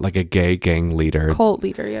leader, like a gay gang leader. Cult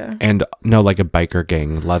leader, yeah. And no, like a biker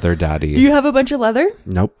gang, leather daddy. You have a bunch of leather?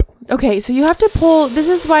 Nope. Okay, so you have to pull. This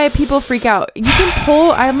is why people freak out. You can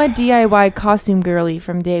pull. I'm a DIY costume girly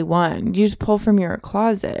from day one. You just pull from your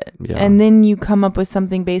closet, and then you come up with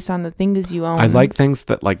something based on the things you own. I like things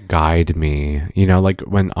that like guide me. You know, like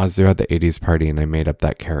when Azu had the 80s party and I made up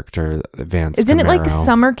that character, Vance. Isn't Camaro. it like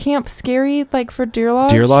summer camp scary, like for Deer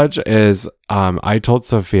Lodge? Deer Lodge is. I told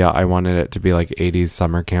Sophia I wanted it to be like 80s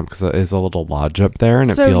summer camp because it is a little lodge up there,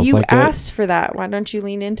 and it feels like it. So you asked for that. Why don't you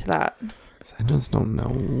lean into that? I just don't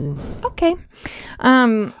know. Okay.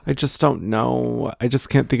 I just don't know. I just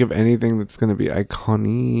can't think of anything that's going to be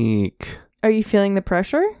iconic. Are you feeling the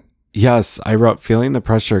pressure? Yes, I wrote feeling the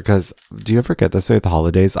pressure because do you ever get this way with the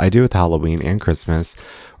holidays? I do with Halloween and Christmas,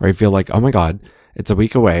 where I feel like, oh my God, it's a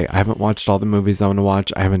week away. I haven't watched all the movies I want to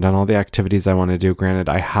watch. I haven't done all the activities I want to do. Granted,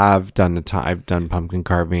 I have done I've done pumpkin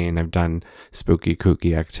carving. I've done spooky,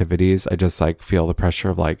 kooky activities. I just like feel the pressure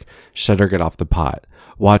of like, should or get off the pot.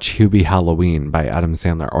 Watch Hubie Halloween by Adam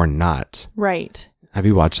Sandler or not. Right. Have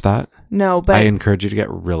you watched that? No, but I encourage you to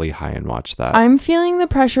get really high and watch that. I'm feeling the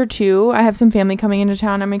pressure too. I have some family coming into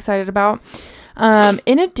town I'm excited about.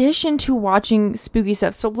 In addition to watching spooky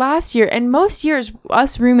stuff. So last year and most years,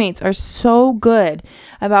 us roommates are so good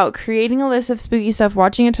about creating a list of spooky stuff,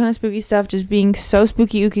 watching a ton of spooky stuff, just being so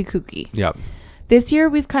spooky, ooky, kooky. Yep. This year,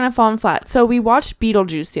 we've kind of fallen flat. So we watched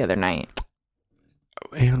Beetlejuice the other night.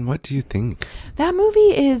 And what do you think? That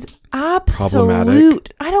movie is absolute.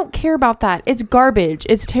 Problematic. I don't care about that. It's garbage.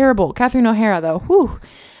 It's terrible. Catherine O'Hara, though. Whew.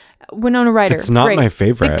 Winona Ryder. It's not great. my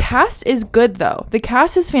favorite. The cast is good, though. The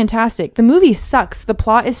cast is fantastic. The movie sucks. The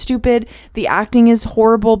plot is stupid. The acting is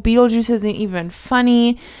horrible. Beetlejuice isn't even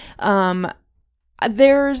funny.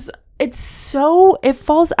 It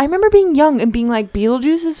falls. I remember being young and being like,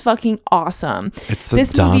 Beetlejuice is fucking awesome. It's a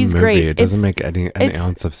this dumb movie's movie. great. It doesn't make any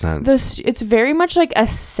ounce of sense. It's very much like a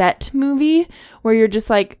set movie where you're just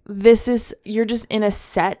like, you're just in a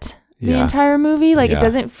set the entire movie. Like, it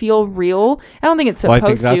doesn't feel real. I don't think it's supposed to. I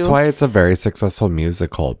think that's why it's a very successful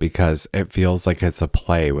musical, because it feels like it's a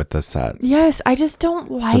play with the sets. Yes, I just don't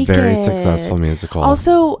like it. It's a very successful musical.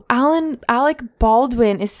 Also, Alec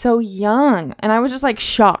Baldwin is so young, and I was just like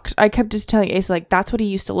shocked. I kept just telling Ace, like, that's what he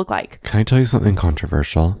used to look like. Can I tell you something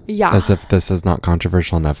controversial? Yeah. As if this is not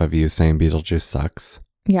controversial enough of you saying Beetlejuice sucks.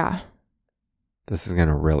 Yeah. This is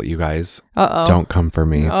gonna really, you guys, Uh-oh. don't come for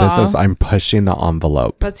me. I'm pushing the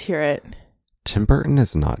envelope. Let's hear it. Tim Burton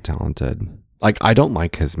is not talented. Like, I don't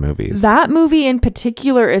like his movies. That movie in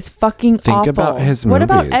particular is fucking awful. Think about his What movies.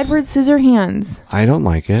 about Edward Scissorhands? I don't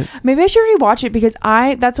like it. Maybe I should rewatch it because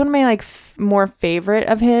that's one of my like more favorite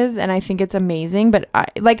of his, and I think it's amazing. But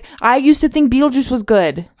I used to think Beetlejuice was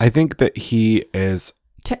good. I think that he is.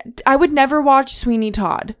 I would never watch Sweeney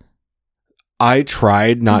Todd. I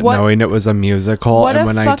tried not knowing it was a musical, and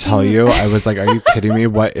when I tell you, I was like, "Are you kidding me?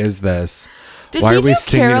 What is this? Why are we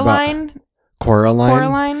singing about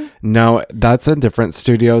Coraline? No, that's a different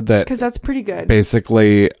studio because that's pretty good.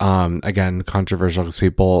 Basically, again, controversial because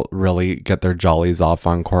people really get their jollies off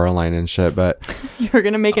on Coraline and shit. But you're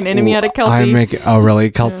gonna make an enemy out of Kelsey. Oh,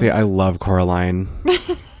 really, Kelsey? Yeah. I love Coraline.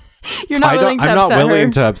 You're not willing to upset her. I'm not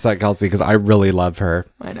willing to upset Kelsey because I really love her.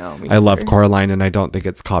 I know. I love Coraline, and I don't think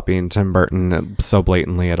it's copying Tim Burton so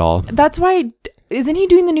blatantly at all. That's why. Isn't he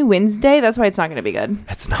doing the new Wednesday? That's why it's not going to be good.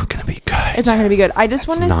 It's not going to be good. It's not going to be good. I just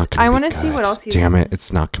want to. I want to see what else he's. Damn it!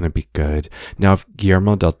 It's not going to be good. Now, if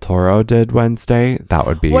Guillermo del Toro did Wednesday, that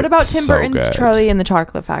would be. What about Tim Burton's good. Charlie and the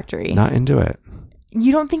Chocolate Factory? Not into it.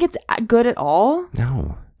 You don't think it's good at all?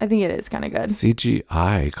 No. I think it is kind of good.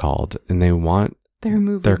 CGI called, and they want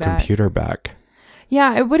their computer back.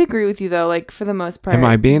 Yeah, I would agree with you though. Like for the most part. Am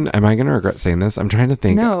I going to regret saying this? I'm trying to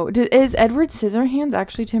think. No. Is Edward Scissorhands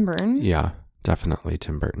actually Tim Burton? Yeah, definitely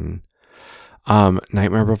Tim Burton.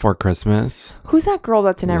 Nightmare Before Christmas. Who's that girl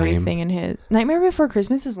that's in everything in his? Nightmare Before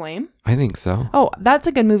Christmas is lame? I think so. Oh, that's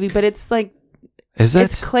a good movie, but it's like. Is it?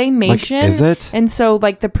 It's claymation. Like, is it? And so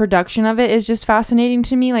like the production of it is just fascinating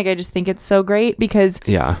to me. Like I just think it's so great because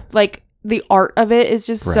like the art of it is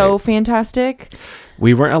just so fantastic.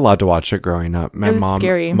 We weren't allowed to watch it growing up. It was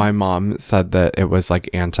scary. My mom said that it was like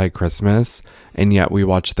anti-Christmas, and yet we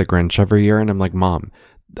watch The Grinch every year, and I'm like, Mom,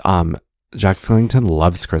 Jack Skellington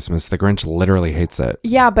loves Christmas. The Grinch literally hates it.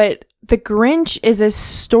 Yeah, but The Grinch is a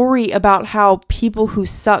story about how people who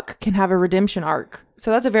suck can have a redemption arc.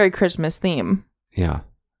 So that's a very Christmas theme. Yeah.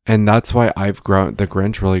 And that's why I've grown. The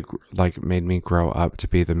Grinch really like made me grow up to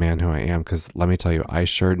be the man who I am. Because let me tell you, I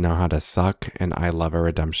sure know how to suck, and I love a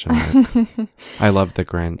redemption arc. I love the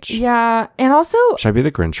Grinch. Yeah, and also, should I be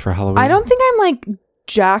the Grinch for Halloween? I don't think I'm like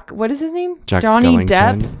Jack. What is his name? Johnny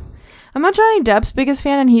Depp. I'm not Johnny Depp's biggest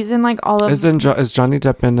fan, and he's in like all of. Is Johnny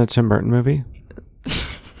Depp in a Tim Burton movie?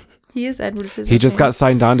 He is Edward Scissorhands. He just got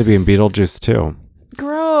signed on to be in Beetlejuice too.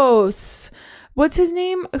 Gross. What's his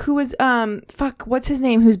name? Who was what's his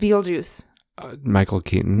name? Who's Beetlejuice? Michael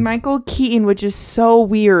Keaton. Michael Keaton, which is so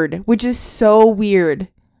weird.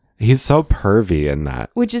 He's so pervy in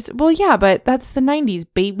that. Which is, well, yeah, but that's the 90s,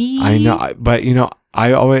 baby. I know, but you know,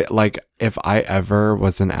 I always like, if I ever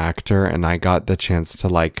was an actor and I got the chance to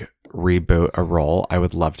like reboot a role, I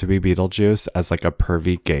would love to be Beetlejuice as like a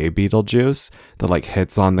pervy gay Beetlejuice that like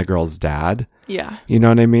hits on the girl's dad. Yeah. You know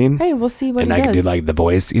what I mean? Hey, we'll see what and he I does. could do like the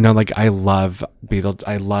voice, you know, like I love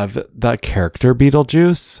the character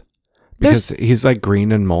Beetlejuice because he's like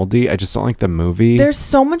green and moldy. I just don't like the movie. There's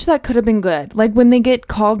so much that could have been good. Like when they get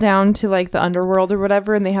called down to like the underworld or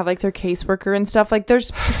whatever and they have like their caseworker and stuff. Like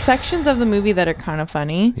there's sections of the movie that are kind of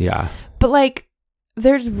funny. Yeah. But like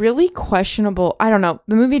there's really questionable, I don't know.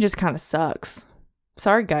 The movie just kind of sucks.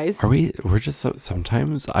 Sorry, guys. We're just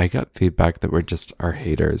sometimes I get feedback that we're just our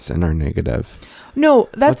haters and are negative. No,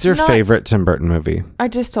 that's What's your favorite Tim Burton movie? I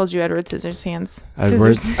just told you Edward Scissorhands.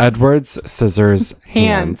 Edward's Scissors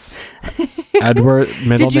Hands. Edward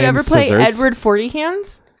middle Did you name ever play Scissors. Edward 40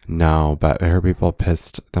 Hands? No, but I heard people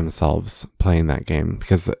pissed themselves playing that game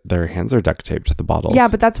because their hands are duct taped to the bottles. Yeah,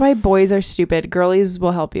 but that's why boys are stupid. Girlies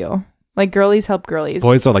will help you. Like girlies help girlies.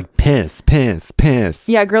 Boys are like piss.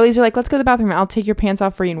 Yeah, girlies are like, let's go to the bathroom. I'll take your pants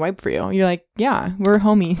off for you and wipe for you. You're like, yeah, we're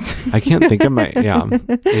homies. I can't think of my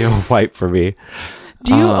you wipe for me.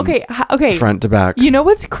 Do you okay front to back? You know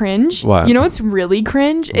what's cringe? What? You know what's really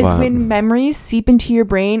cringe is What? when memories seep into your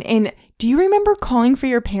brain. And do you remember calling for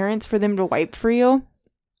your parents for them to wipe for you?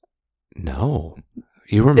 No,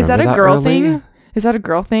 you remember Is that a girl early? thing? Is that a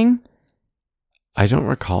girl thing? I don't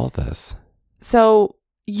recall this. So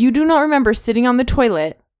you do not remember sitting on the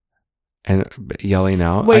toilet. And yelling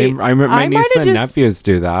out. Wait, I remember my I niece might've and just- nephews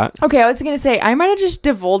do that. Okay, I was going to say, I might have just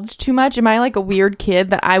divulged too much. Am I like a weird kid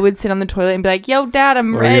that I would sit on the toilet and be like, yo, dad,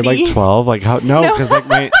 I'm Were ready? you like 12? Like how? No, No. because like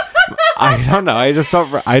my, I don't know. I just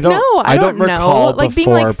don't. I don't. No, I don't know. recall Like being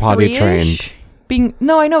before like potty three-ish? trained.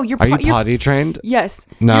 No, I know. You're Are you potty trained? Yes.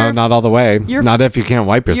 No, You're- not all the way. you're- Not if you can't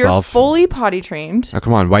wipe You're yourself. fully potty trained, Oh,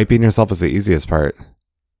 come on, wiping yourself is the easiest part.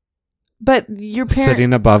 but your parents.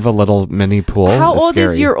 Sitting above a little mini pool. How old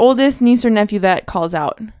is scary. your oldest niece or nephew that calls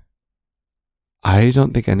out? I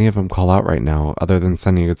don't think any of them call out right now, other than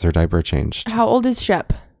Sunny gets her diaper changed. How old is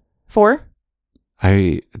Shep? 4?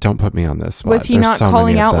 I don't put me on this spot. Was he There's not so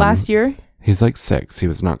calling many of out them. last year? He's like 6. He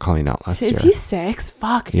was not calling out last year. Is he 6?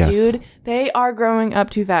 Fuck, Yes. dude. They are growing up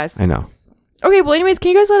too fast. I know. Okay, well, anyways, can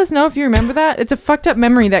you guys let us know if you remember that? It's a fucked up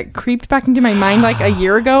memory that creeped back into my mind like a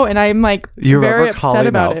year ago, and I'm like You very remember upset calling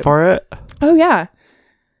about out it. for it? Oh, yeah.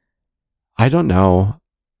 I don't know.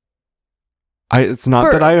 It's not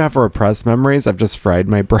that I have repressed memories. I've just fried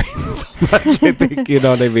my brain so much. I think you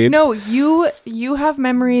know what I mean. No, you have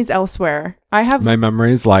memories elsewhere. I have. My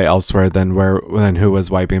memories lie elsewhere than who was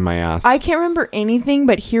wiping my ass. I can't remember anything,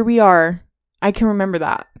 but here we are. I can remember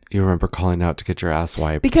that. You remember calling out to get your ass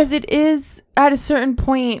wiped. Because it is, at a certain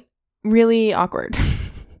point, really awkward.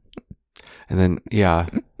 And then, yeah.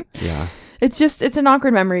 It's an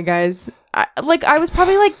awkward memory, guys. I was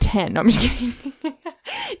probably like 10. No, I'm just kidding.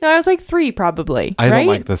 No, I was like 3 probably. I right? don't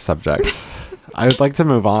like this subject. I would like to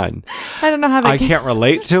move on. I don't know how that I can't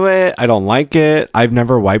relate to it. I don't like it. I've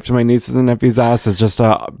never wiped my nieces and nephews' ass. It's just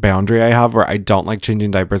a boundary I have where I don't like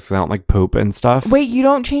changing diapers because I don't like poop and stuff. Wait, you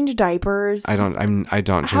don't change diapers? I don't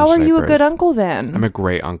change How are diapers. you a good uncle then? I'm a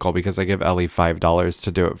great uncle because I give Ellie $5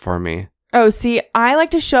 to do it for me. Oh, see, I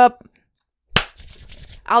like to show up.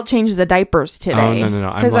 I'll change the diapers today. Oh, no.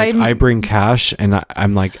 I bring cash and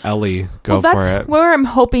I'm like, Ellie, go that's for it. where I'm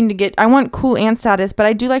hoping to get. I want cool aunt status, but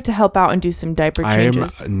I do like to help out and do some diaper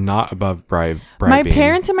changes. I'm not above bribing. My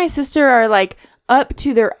parents and my sister are like up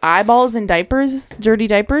to their eyeballs in diapers, dirty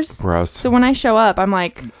diapers. Gross. So when I show up, I'm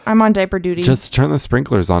like, I'm on diaper duty. Just turn the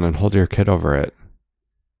sprinklers on and hold your kid over it.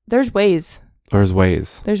 There's ways. There's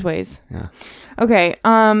ways. Yeah. Okay.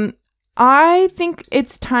 I think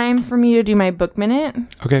it's time for me to do my book minute.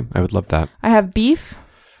 Okay, I would love that. I have beef.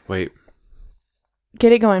 Wait.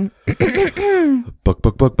 Get it going. Book.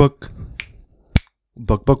 Book.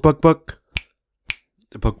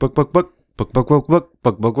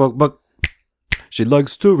 She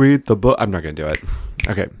likes to read the book. I'm not going to do it.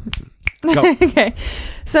 Okay. Go. Okay.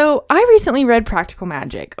 So I recently read Practical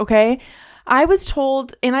Magic. Okay. I was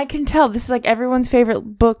told, and I can tell this is like everyone's favorite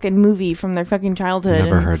book and movie from their fucking childhood.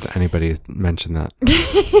 Never heard anybody mention that.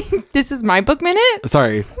 This is my book minute.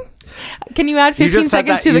 Sorry. Can you add 15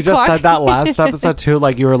 seconds to the clock? You just said that last episode too.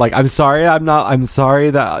 Like you were like, I'm sorry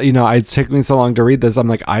that, it took me so long to read this. I'm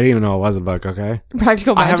like, I didn't even know it was a book. Okay.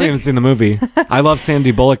 Practical Magic. I haven't even seen the movie. I love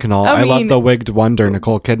Sandy Bullock and all. I love the wigged wonder,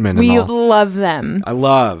 Nicole Kidman and all. We love them. I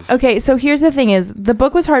love. Okay. So here's the thing is the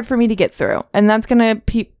book was hard for me to get through, and that's going to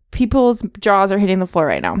people's jaws are hitting the floor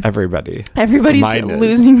right now. Everybody's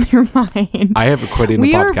losing their mind. I have quitting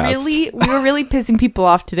the podcast. We were really pissing people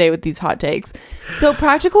off today with these hot takes. So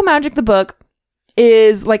Practical Magic, the book,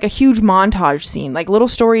 is like a huge montage scene, like little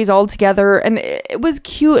stories all together, and it was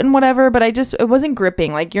cute and whatever, but it wasn't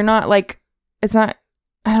gripping. Like you're not like, it's not,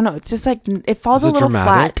 I don't know, it's just like it falls a little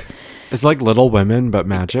dramatic? Flat. It's like Little Women but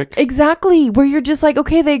magic. Exactly, where you're just like,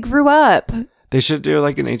 okay, they grew up. They should do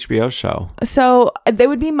like an HBO show. So they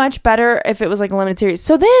would be much better if it was like a limited series.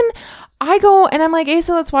 So then I go and I'm like,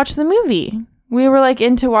 Asa, let's watch the movie. We were like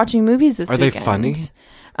into watching movies this weekend. Are they funny?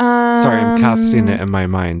 Sorry, I'm casting it in my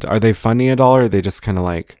mind. Are they funny at all, or are they just kind of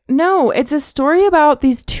like... No, it's a story about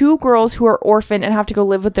these two girls who are orphaned and have to go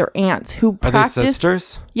live with their aunts who practice... Are they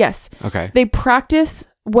sisters? Yes. Okay. They practice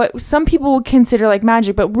what some people would consider like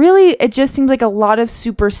magic, but really it just seems like a lot of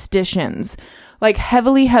superstitions. Like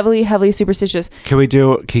heavily superstitious. Can we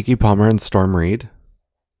do Keke Palmer and Storm Reid?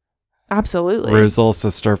 Absolutely. Rue's little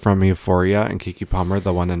sister from Euphoria and Keke Palmer,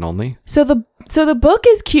 the one and only. So the book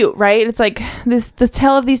is cute, right? It's like the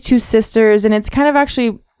tale of these two sisters, and it's kind of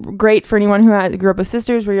actually great for anyone who grew up with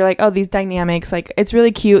sisters, where you're like, oh, these dynamics, like it's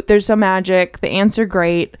really cute. There's some magic. The aunts are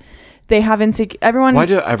great. They have everyone. Why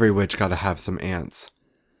do every witch got to have some aunts?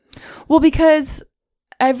 Well, because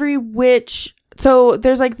every witch. So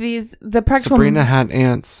there's like the practical... Sabrina had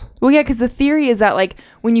aunts. Well, yeah, because the theory is that like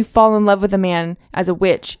when you fall in love with a man as a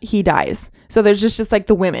witch, he dies. So there's just like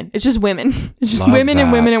the women. It's just women. It's just women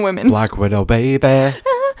and women and women. Black Widow, baby.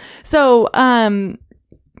 So,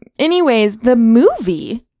 anyways, the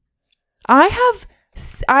movie, I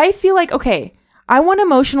feel like, okay, I want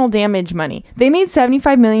emotional damage money. They made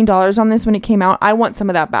 $75 million on this when it came out. I want some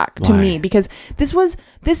of that back to me, because this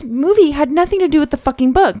movie had nothing to do with the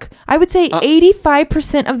fucking book. I would say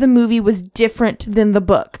 85% of the movie was different than the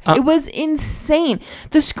book. It was insane.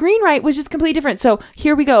 The screenwrite was just completely different. So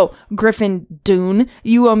here we go. Griffin Dune.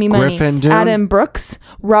 You owe me money. Griffin Dune? Adam Brooks.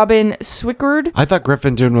 Robin Swickard. I thought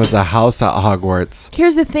Griffin Dune was a house at Hogwarts.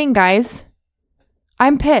 Here's the thing, guys.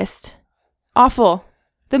 I'm pissed. Awful.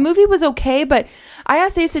 The movie was okay, but I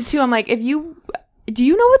asked Asa too. I'm like, do you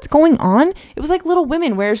know what's going on? It was like Little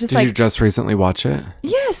Women, where it's just Did you just recently watch it?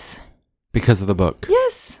 Yes. Because of the book?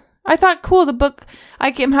 Yes. I thought, cool, the book,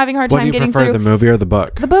 I'm having a hard time getting through. What do you prefer, the movie or the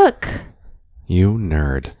book? The book. You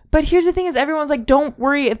nerd. But here's the thing is, everyone's like, don't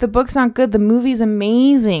worry, if the book's not good, the movie's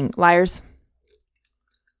amazing. Liars.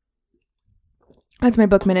 That's my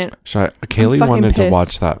book minute. Kaylee wanted to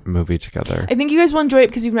watch that movie together. I think you guys will enjoy it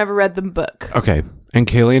because you've never read the book. Okay. And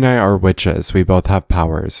Kaylee and I are witches. We both have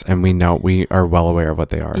powers, and we are well aware of what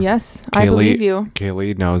they are. Yes, I believe you.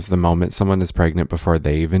 Kaylee knows the moment someone is pregnant before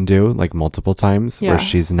they even do, like multiple times, where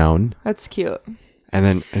she's known. That's cute.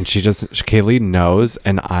 And Kaylee knows,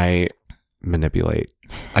 and I manipulate.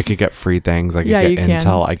 I could get free things. I could get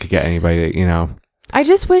intel. I could get anybody, I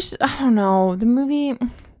just wish, I don't know, the movie...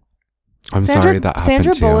 sorry that happened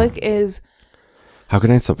Sandra to you. Bullock is... How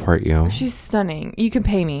can I support you? She's stunning. You can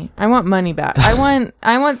pay me. I want money back. I want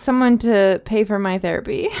someone to pay for my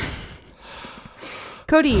therapy.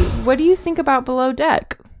 Cody, what do you think about Below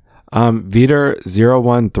Deck?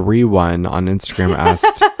 Veter0131 on Instagram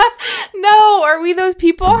asked... No, are we those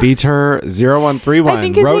people? Veter0131 I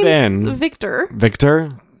think his wrote name's in... Victor?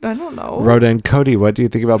 I don't know. Wrote in, Cody, what do you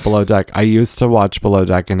think about Below Deck? I used to watch Below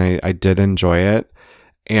Deck, and I did enjoy it.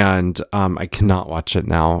 And I cannot watch it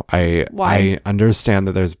now. Why? I understand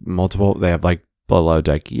that there's multiple. They have like Below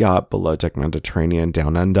Deck Yacht, Below Deck Mediterranean,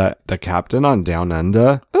 Down Under. The captain on Down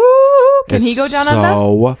Under. Ooh, can he go down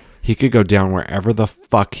under? He could go down wherever the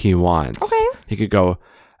fuck he wants. Okay. He could go.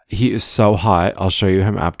 He is so hot. I'll show you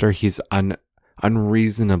him after. He's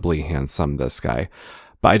unreasonably handsome, this guy.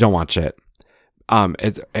 But I don't watch it.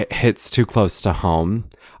 It hits too close to home.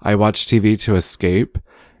 I watch TV to escape,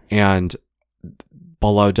 and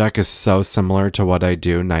Below Deck is so similar to what I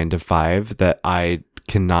do 9 to 5 that I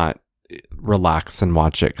cannot relax and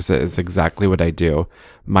watch it, because it is exactly what I do.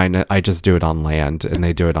 I just do it on land, and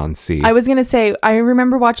they do it on sea. I was going to say, I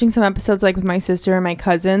remember watching some episodes like with my sister and my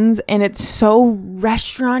cousins, and it's so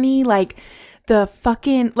restaurant-y. Like the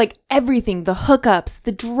fucking, like, everything, the hookups,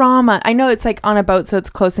 the drama. I know it's like on a boat, so it's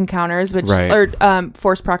close encounters, which or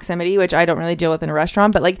forced proximity, which I don't really deal with in a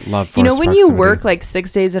restaurant, but like, love you know, when you proximity. work like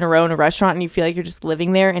 6 days in a row in a restaurant and you feel like you're just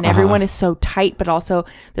living there, and everyone is so tight, but also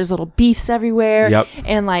there's little beefs everywhere. Yep.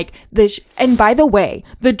 And like and by the way,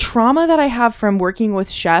 the trauma that I have from working with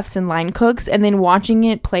chefs and line cooks and then watching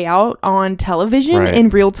it play out on television in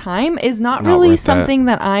real time is not really something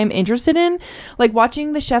that I'm interested in. Like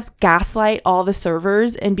watching the chefs gaslight all the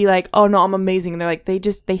servers and be like, oh no, I'm amazing. And they're like,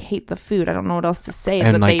 they hate the food. I don't know what else to say,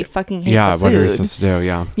 and but like, they fucking hate the food. What are you supposed to do?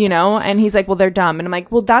 Yeah. You know? And he's like, well, they're dumb. And I'm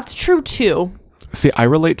like, well, that's true too. See, I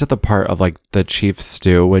relate to the part of like the chief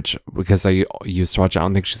stew, which because I used to watch, I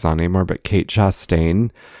don't think she's on anymore, but Kate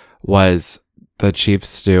Chastain was the chief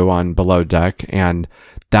stew on Below Deck, and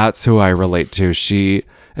that's who I relate to. She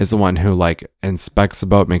is the one who like inspects the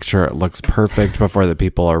boat, makes sure it looks perfect before the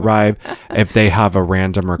people arrive. If they have a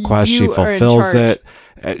random request, she fulfills it.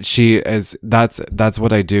 She is that's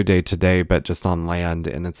what I do day to day, but just on land.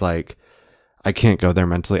 And it's like I can't go there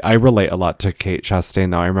mentally. I relate a lot to Kate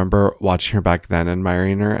Chastain though. I remember watching her back then,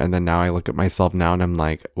 admiring her, and then now I look at myself now and I'm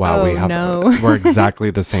like, wow, we're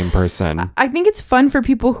exactly the same person. I think it's fun for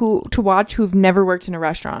people to watch who've never worked in a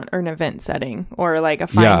restaurant or an event setting or like a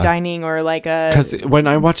fine dining or like a. Because when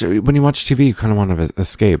you watch TV, you kind of want to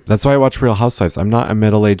escape. That's why I watch Real Housewives. I'm not a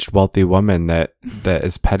middle-aged wealthy woman that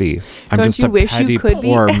is petty. I'm Don't just you a wish petty you could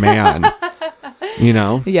poor man. You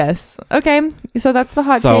know? Yes. Okay. So that's the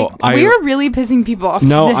hot take. We are really pissing people off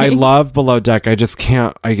No, today. I love Below Deck. I just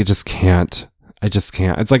can't.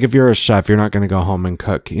 It's like if you're a chef, you're not going to go home and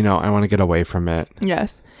cook. You know, I want to get away from it.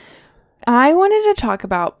 Yes. I wanted to talk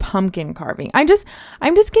about pumpkin carving. I'm just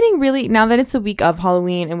getting really, now that it's the week of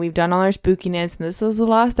Halloween and we've done all our spookiness and this was the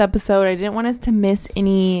last episode, I didn't want us to miss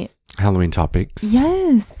any Halloween topics.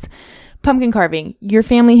 Yes. Pumpkin carving, your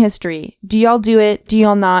family history. Do y'all do it? Do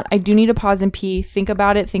y'all not? I do need to pause and pee. Think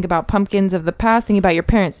about it. Think about pumpkins of the past. Think about your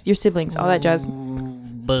parents, your siblings, all that jazz.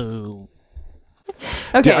 Boo.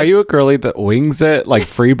 Okay. Are you a girly that wings it, like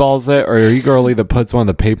free balls it, or are you a girly that puts one of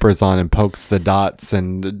the papers on and pokes the dots?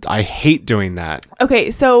 And I hate doing that.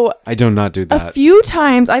 Okay, so I do not do that. A few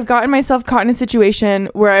times I've gotten myself caught in a situation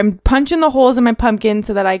where I'm punching the holes in my pumpkin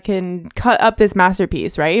so that I can cut up this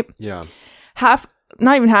masterpiece, right? Yeah.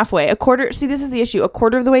 Not even halfway, a quarter. See, this is the issue. A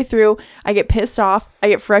quarter of the way through, I get pissed off, I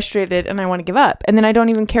get frustrated, and I want to give up. And then I don't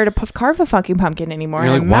even care to carve a fucking pumpkin anymore.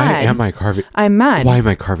 You're like, why mad. am I carving? I'm mad. Why am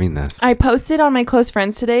I carving this? I posted on my close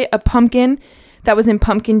friends today a pumpkin that was in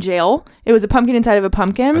pumpkin jail. It was a pumpkin inside of a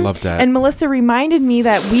pumpkin. I love that. And Melissa reminded me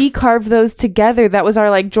that we carved those together. That was our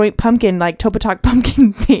like joint pumpkin, like Topatok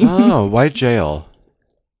pumpkin thing. Oh, why jail?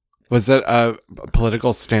 Was it a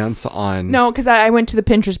political stance on? No, because I went to the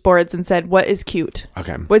Pinterest boards and said, what is cute?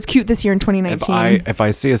 Okay. What's cute this year in 2019? If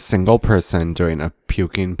I see a single person doing a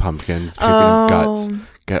puking pumpkins, puking of guts,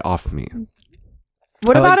 get off me.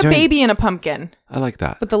 What about a baby in a pumpkin? I like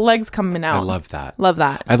that. With the legs coming out. I love that. Love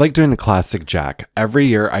that. I like doing a classic Jack. Every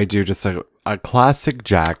year I do just a classic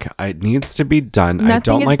Jack. It needs to be done. Nothing I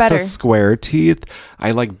don't is like better. the square teeth.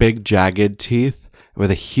 I like big jagged teeth with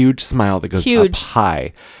a huge smile that goes up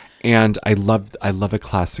high. And I love a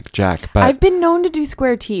classic Jack. But I've been known to do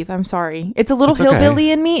square teeth. I'm sorry. It's a little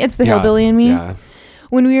hillbilly in me. It's the hillbilly in me. Yeah.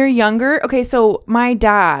 When we were younger, okay, so my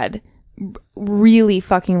dad really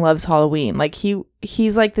fucking loves Halloween. Like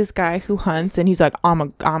he's like this guy who hunts, and he's like, I'm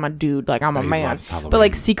a dude, like I'm a man. Loves Halloween. But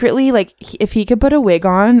like secretly, like if he could put a wig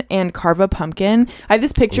on and carve a pumpkin, I have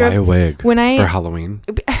this picture Why of a wig when for Halloween.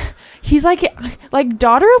 He's like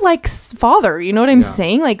daughter likes father, you know what I'm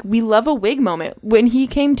saying? Like we love a wig moment. When he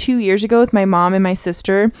came 2 years ago with my mom and my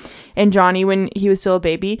sister and Johnny when he was still a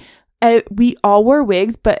baby, we all wore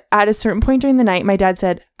wigs, but at a certain point during the night, my dad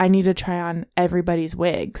said, I need to try on everybody's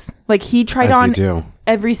wigs. Like he tried on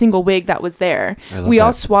every single wig that was there. We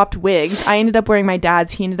all swapped wigs. I ended up wearing my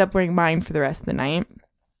dad's. He ended up wearing mine for the rest of the night.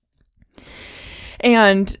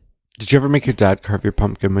 And did you ever make your dad carve your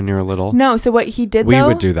pumpkin when you were little? No. So what he did, we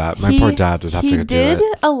would do that. My poor dad would have to do it. He did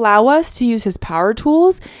allow us to use his power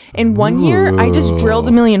tools. And 1 year, I just drilled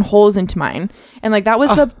a million holes into mine. And like that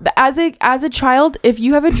was as a child, if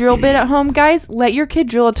you have a drill bit at home, guys, let your kid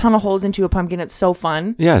drill a ton of holes into a pumpkin. It's so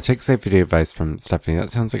fun. Yeah, take safety advice from Stephanie. That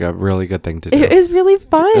sounds like a really good thing to do. It is really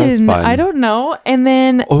fun. That's fun. I don't know. And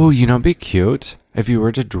then it'd be cute if you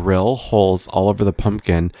were to drill holes all over the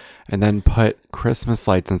pumpkin and then put Christmas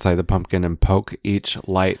lights inside the pumpkin and poke each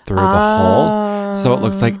light through the hole so it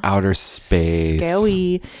looks like outer space.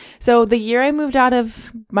 Scary. So the year I moved out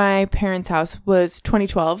of my parents' house was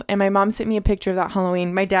 2012, and my mom sent me a picture of that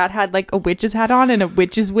Halloween. My dad had like a witch's hat on and a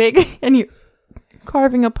witch's wig, and he was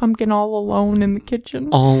carving a pumpkin all alone in the kitchen.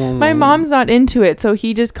 Oh, My mom's not into it, so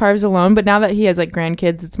he just carves alone. But now that he has like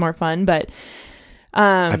grandkids, it's more fun. But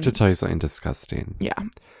I have to tell you something disgusting. yeah,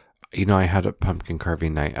 You know, I had a pumpkin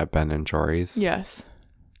carving night at Ben and Jory's. yes,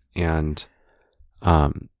 And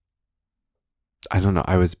I don't know,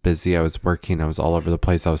 I was busy, I was working, I was all over the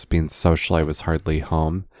place, I was being social, I was hardly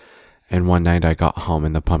home. And one night I got home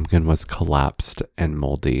and the pumpkin was collapsed and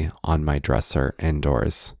moldy on my dresser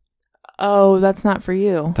indoors. oh, that's not for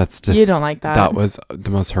you. That's just, You don't like that. That was the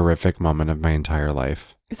most horrific moment of my entire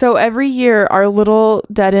life. So every year, our little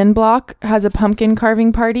dead end block has a pumpkin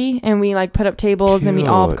carving party, and we like put up tables and we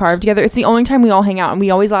all Cute. carve together. It's the only time we all hang out, and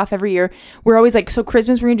we always laugh every year. We're always like, so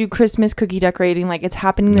Christmas, we're gonna do Christmas cookie decorating. Like it's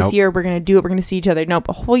happening this Nope. year. We're gonna do it. We're gonna see each other. Nope,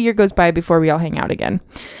 a whole year goes by before we all hang out again.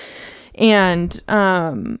 And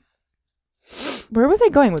where was I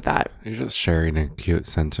going with that? You're just sharing a cute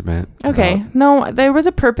sentiment. Okay, about no, there was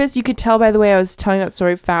a purpose. You could tell by the way I was telling that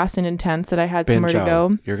story fast and intense that I had somewhere to Benjo,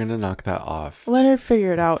 go. You're going to knock that off. Let her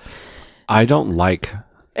figure it out. I don't like...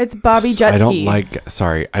 It's Bobby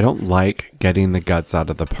Jetski. I don't like getting the guts out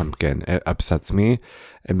of the pumpkin. It upsets me.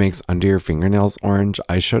 It makes under your fingernails orange.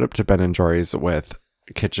 I showed up to Ben and Jory's with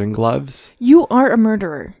kitchen gloves. You are a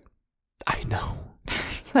murderer. I know.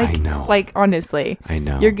 Like, I know. Like, honestly. I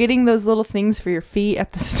know. You're getting those little things for your feet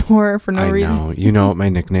at the store for no I reason. know. You know what my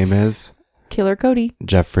nickname is? Killer Cody.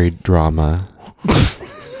 Jeffrey Drama.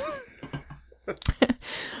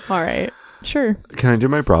 All right. Sure. Can I do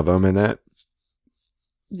my Bravo minute?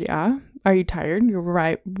 Yeah. Are you tired? You're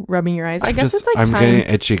rubbing your eyes. I guess it's like I'm time.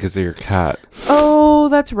 getting itchy because of your cat. Oh,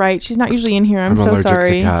 that's right. She's not usually in here. I'm so allergic sorry.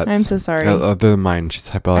 to cats. I'm so sorry. Other than mine, she's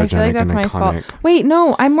I hypoallergenic feel like that's and my iconic. fault. Wait,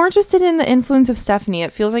 no. I'm more interested in the influence of Stephanie.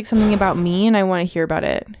 It feels like something about me, and I want to hear about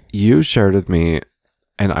it. You shared with me,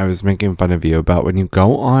 and I was making fun of you about when you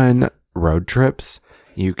go on road trips,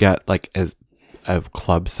 you get like a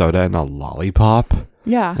club soda and a lollipop.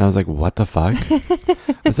 Yeah. And I was like, what the fuck?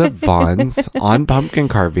 I was at Vaughn's on pumpkin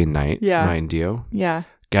carving night, Yeah. mind you, Yeah.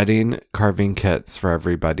 getting carving kits for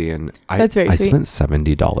everybody. And That's very I sweet. spent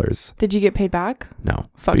 $70. Did you get paid back? No.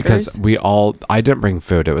 Fuckers. Because I didn't bring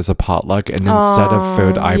food. It was a potluck. And instead of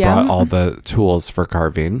food, I yeah. brought all the tools for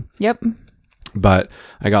carving. Yep. But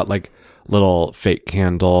I got like little fake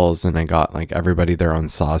candles and I got like everybody their own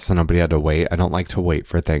sauce and nobody had to wait. I don't like to wait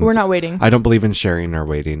for things. We're not waiting. I don't believe in sharing or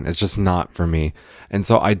waiting. It's just not for me. And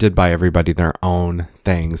so I did buy everybody their own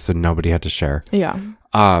things so nobody had to share. Yeah.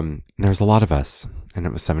 There was a lot of us and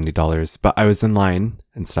it was $70. But I was in line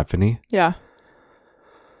and Stephanie. Yeah.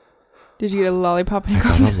 Did you get a lollipop? I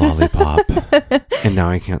got a lollipop and now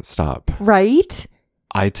I can't stop. Right?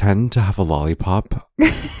 I tend to have a lollipop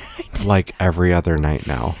like every other night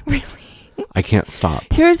now. Really? I can't stop.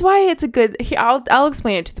 Here's why it's a good. I'll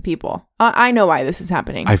explain it to the people. I know why this is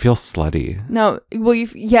happening. I feel slutty. No, well,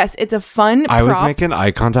 yes, it's a fun. I was prop. making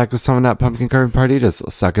eye contact with someone at pumpkin carving party,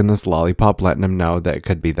 just sucking this lollipop, letting them know that it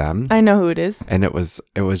could be them. I know who it is, And it was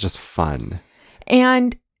just fun.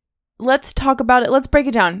 and let's talk about it. Let's break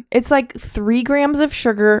it down. It's like 3 grams of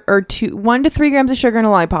sugar, or 1 to 3 grams of sugar in a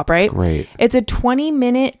lollipop, right? Great. It's a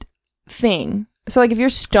 20-minute thing. So, like, if you're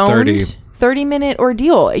stoned, 30-minute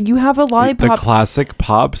ordeal. You have a lollipop. The classic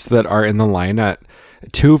pops that are in the line at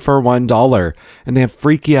 2 for $1, and they have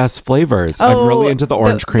freaky ass flavors. I'm really into the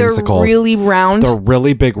orange creamsicle. They're really round. The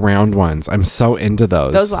really big round ones. I'm so into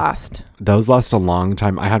those. Those last a long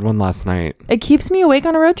time. I had one last night. It keeps me awake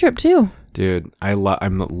on a road trip too. Dude,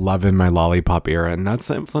 I'm loving my lollipop era, and that's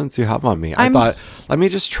the influence you have on me. I thought, let me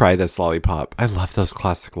just try this lollipop. I love those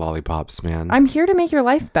classic lollipops, man. I'm here to make your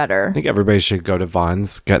life better. I think everybody should go to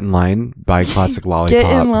Vaughn's, get in line, buy a classic lollipop. Get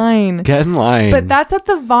in line. Get in line. But that's at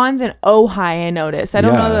the Vaughn's in Ojai, I noticed. I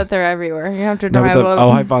don't know that they're everywhere. You have to drive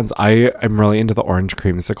hi Vaughn's. I am really into the orange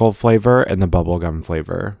creamsicle flavor and the bubblegum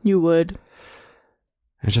flavor. You would.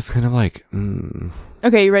 It's just kind of like,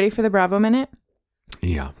 Okay, you ready for the Bravo Minute?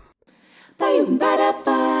 Yeah.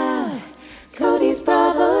 Cody's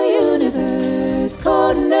Bravo Universe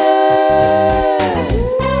Corner.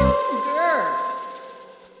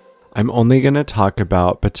 I'm only going to talk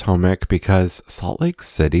about Potomac because Salt Lake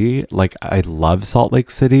City, like I love Salt Lake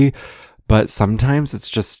City, but sometimes it's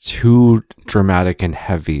just too dramatic and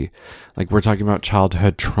heavy. Like we're talking about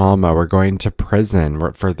childhood trauma. We're going to prison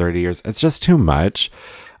for 30 years. It's just too much.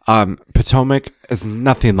 Potomac is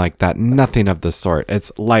nothing like that. Nothing of the sort.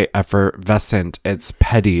 It's light, effervescent. It's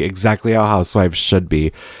petty, exactly how housewives should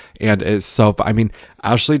be. And it's so,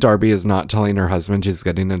 Ashley Darby is not telling her husband she's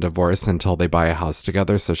getting a divorce until they buy a house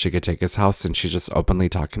together so she could take his house. And she's just openly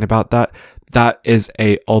talking about that. That is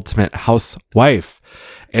a ultimate housewife.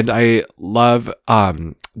 And I love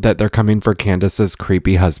that they're coming for Candace's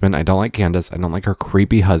creepy husband. I don't like Candace. I don't like her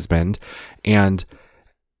creepy husband. And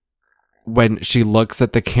when she looks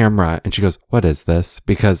at the camera and she goes, what is this?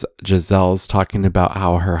 Because Giselle's talking about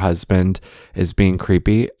how her husband is being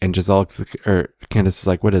creepy. And Candace is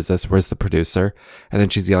like, what is this? Where's the producer? And then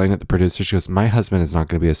she's yelling at the producer. She goes, my husband is not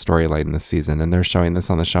going to be a storyline this season. And they're showing this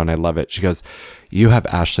on the show and I love it. She goes, you have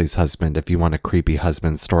Ashley's husband. If you want a creepy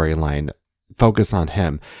husband storyline, focus on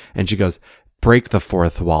him. And she goes, break the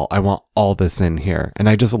fourth wall. I want all this in here. And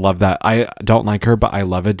I just love that. I don't like her, but I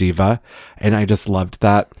love a diva. And I just loved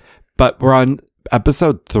that. But we're on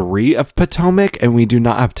episode 3 of Potomac and we do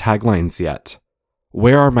not have taglines yet.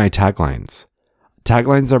 Where are my taglines?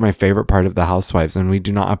 Taglines are my favorite part of the Housewives and we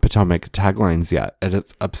do not have Potomac taglines yet. And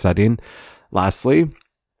it's upsetting. Lastly,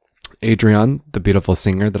 Adrienne, the beautiful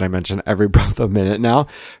singer that I mention every breath of minute now,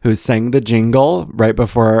 who sang the jingle right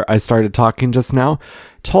before I started talking just now,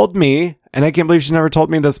 told me, and I can't believe she never told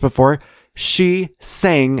me this before, she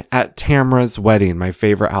sang at Tamra's wedding, my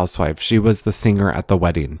favorite housewife. She was the singer at the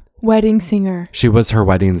wedding. Wedding singer. She was her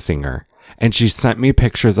wedding singer. And she sent me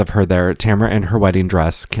pictures of her there, Tamra in her wedding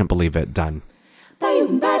dress. Can't believe it. Done.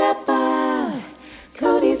 Ba-dum-ba-da-ba.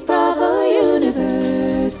 Cody's Bravo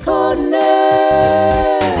Universe Corner.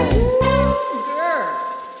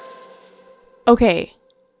 Okay.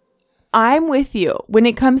 I'm with you. When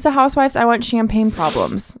it comes to housewives, I want champagne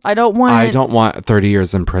problems. I don't want 30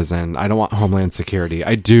 years in prison. I don't want Homeland Security.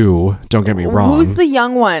 I do. Don't get me wrong. Who's the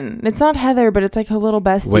young one? It's not Heather, but it's like her little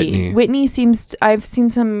bestie. Whitney seems... I've seen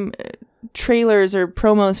some trailers or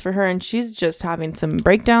promos for her, and she's just having some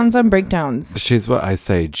breakdowns on breakdowns. She's what I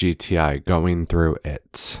say GTI, going through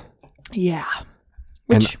it. Yeah.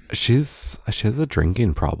 And she has a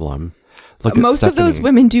drinking problem. Look at most Stephanie. of those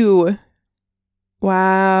women do...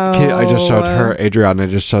 Wow. Okay, I just showed her, Adriana, I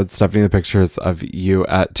just showed Stephanie the pictures of you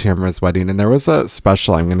at Tamra's wedding. And there was a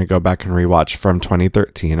special I'm going to go back and rewatch from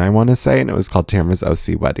 2013, I want to say. And it was called Tamra's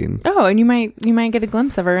OC Wedding. Oh, and you might get a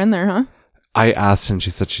glimpse of her in there, huh? I asked and she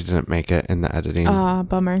said she didn't make it in the editing.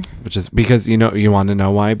 Bummer. Which is because, you want to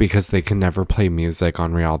know why? Because they can never play music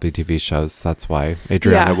on reality TV shows. That's why.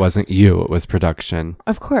 Adriana, It wasn't you. It was production.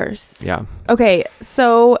 Of course. Yeah. Okay,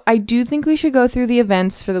 so I do think we should go through the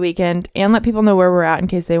events for the weekend and let people know where we're at in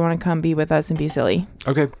case they want to come be with us and be silly.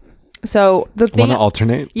 Okay. So the thing... Want to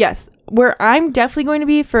alternate? Yes. Where I'm definitely going to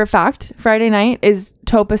be for a fact Friday night is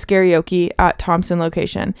Topas Karaoke at Thompson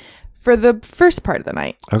location for the first part of the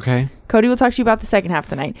night. Okay. Cody will talk to you about the second half of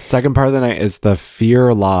the night. Second part of the night is the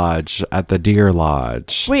Fear Lodge at the Deer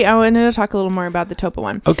Lodge. Wait, I wanted to talk a little more about the Topa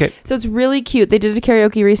one. Okay. So it's really cute. They did a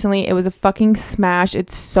karaoke recently. It was a fucking smash.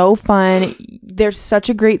 It's so fun. There's such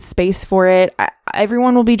a great space for it.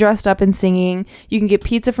 Everyone will be dressed up and singing. You can get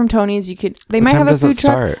pizza from Tony's. They might have a food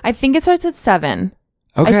truck. I think it starts at 7.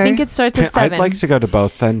 Okay. I think it starts at 7. I'd like to go to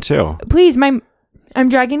both then too. Please, I'm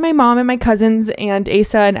dragging my mom and my cousins and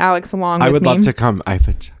Asa and Alex along with me. I would love to come. I have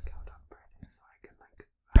a checkout on Friday so I can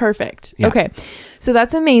Perfect. Yeah. Okay. So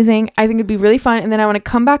that's amazing. I think it'd be really fun. And then I want to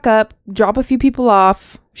come back up, drop a few people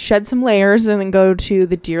off, shed some layers, and then go to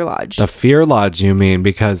the Deer Lodge. The Fear Lodge, you mean?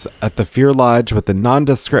 Because at the Fear Lodge with the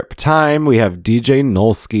nondescript time, we have DJ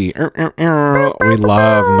Nolsky. We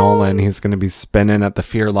love Nolan. He's going to be spinning at the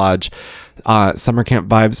Fear Lodge. Summer camp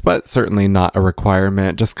vibes, but certainly not a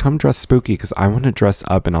requirement. Just come dress spooky because I want to dress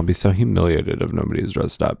up and I'll be so humiliated if nobody's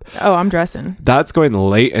dressed up. Oh, I'm dressing. That's going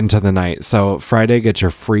late into the night. So Friday, get your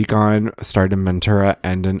freak on, start in Ventura,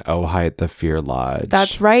 end in Ojai at the Fear Lodge.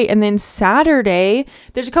 That's right. And then Saturday,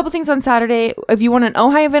 there's a couple things on Saturday. If you want an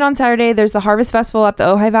Ojai event on Saturday, there's the Harvest Festival at the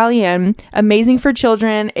Ojai Valley Inn. Amazing for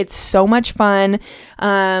children. It's so much fun.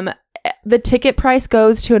 The ticket price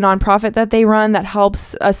goes to a nonprofit that they run that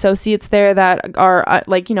helps associates there that are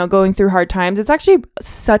going through hard times. It's actually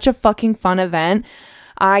such a fucking fun event.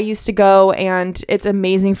 I used to go and it's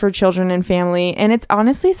amazing for children and family. And it's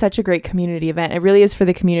honestly such a great community event. It really is for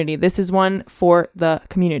the community. This is one for the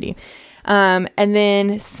community. And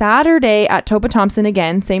then Saturday at Topa Thompson,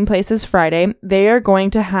 again, same place as Friday, they are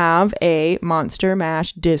going to have a Monster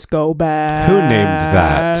Mash Disco Bash. Who named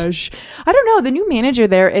that? I don't know. The new manager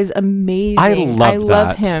there is amazing. I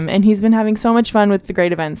love him. And he's been having so much fun with the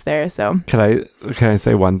great events there. So Can I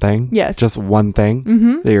say one thing? Yes. Just one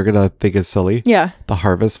thing that you're going to think is silly? Yeah. The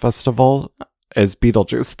Harvest Festival is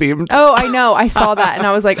Beetlejuice themed. Oh, I know. I saw that and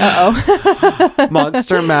I was like, uh-oh.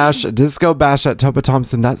 Monster Mash, Disco Bash at Topa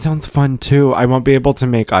Thompson. That sounds fun too. I won't be able to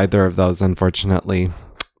make either of those, unfortunately.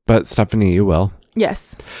 But Stephanie, you will.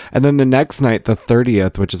 Yes. And then the next night, the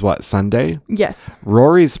 30th, which is what, Sunday? Yes.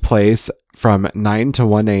 Rory's Place from 9 to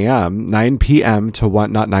 1 a.m., 9 p.m. to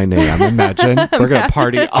 1, not 9 a.m. Imagine. We're going to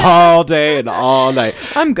party all day and all night.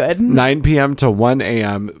 I'm good. 9 p.m. to 1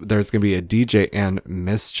 a.m. There's going to be a DJ and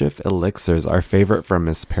Mischief Elixirs, our favorite from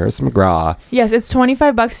Miss Paris McGraw. Yes, it's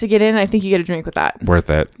 $25 to get in. I think you get a drink with that. Worth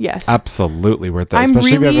it. Yes. Absolutely worth it. I'm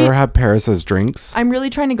Especially if really- you've ever had Paris's drinks. I'm really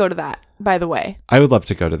trying to go to that, by the way. I would love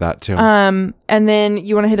to go to that too. And then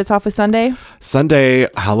you want to hit us off with Sunday? Sunday,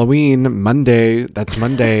 Halloween, Monday. That's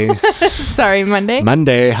Monday. Sorry, Monday.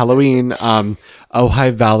 Monday, Halloween.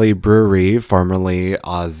 Ojai Valley Brewery, formerly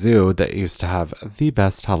Zoo, that used to have the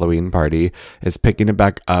best Halloween party, is picking it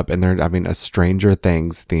back up, and they're having a Stranger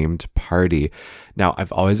Things themed party. Now,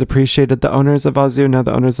 I've always appreciated the owners of Zoo, now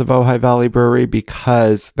the owners of Ojai Valley Brewery,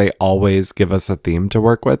 because they always give us a theme to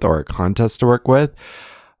work with or a contest to work with.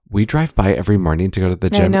 We drive by every morning to go to the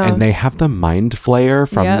gym, know. and they have the Mind Flayer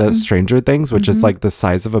from Yep. the Stranger Things, which is like the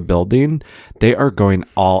size of a building. They are going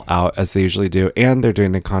all out as they usually do, and they're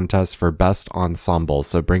doing a contest for best ensemble.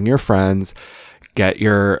 So bring your friends, get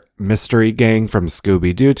your mystery gang from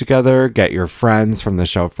Scooby-Doo together, get your friends from the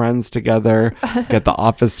show Friends together, get the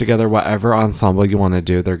Office together, whatever ensemble you want to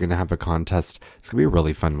do. They're going to have a contest. It's going to be a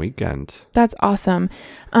really fun weekend. That's awesome.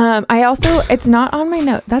 I also, it's not on my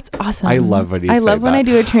note. That's awesome. I love when you I say love when that. I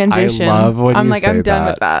do a transition. I love when I'm you like, say I'm done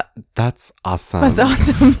that. with that. That's awesome. That's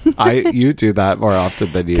awesome. You do that more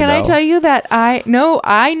often than you Can know. I tell you that I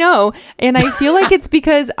know, and I feel like it's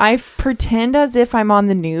because I pretend as if I'm on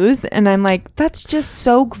the news, and I'm like, that's just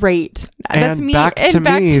so great. That's and me. back and to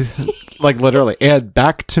back me. Like literally, and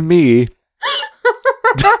back to me.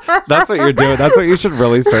 That's what you're doing. That's what you should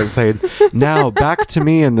really start saying. Now, back to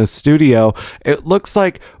me in the studio. It looks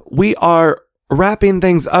like we are wrapping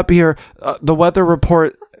things up here. The weather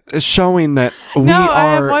report is showing that we I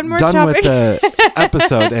have are one more done topic. with the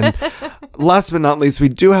episode. And last but not least, we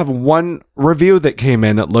do have one review that came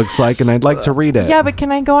in, it looks like, and I'd like to read it. Yeah, but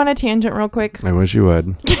can I go on a tangent real quick? I wish you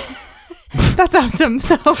would. That's awesome.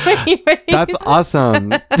 So anyways, That's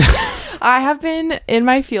awesome. I have been in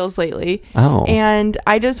my feels lately. Oh. And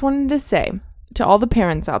I just wanted to say to all the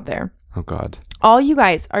parents out there, Oh, God. all you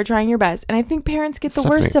guys are trying your best. And I think parents get the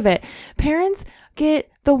worst of it. Parents get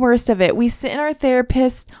the worst of it. We sit in our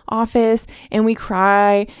therapist's office and we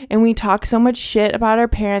cry and we talk so much shit about our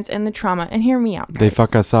parents and the trauma. And hear me out, guys. They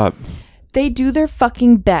fuck us up. They do their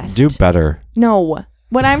fucking best. Do better. No.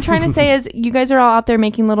 What I'm trying to say is you guys are all out there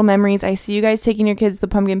making little memories. I see you guys taking your kids to the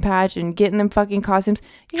pumpkin patch and getting them fucking costumes.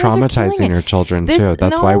 You guys are killing Traumatizing it. your children too.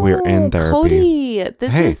 That's why we're in therapy. Cody,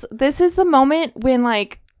 Hey. this is the moment when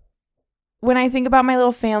when I think about my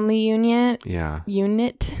little family union, Yeah.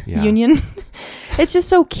 union, it's just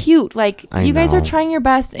so cute. Like I you guys are know. trying your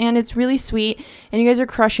best and it's really sweet and you guys are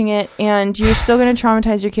crushing it and you're still going to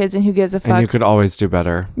traumatize your kids and who gives a fuck? And you could always do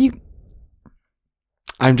better.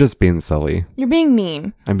 I'm just being silly. You're being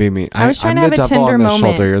mean. I'm being mean. I was trying I'm to the have a devil tender on the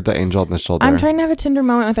moment. shoulder. You're the angel on the shoulder. I'm trying to have a tender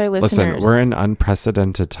moment with our listeners. Listen, we're in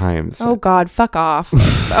unprecedented times. Oh God, fuck off.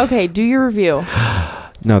 Okay, do your review.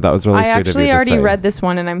 No, that was really I sweet of you actually to already say. read this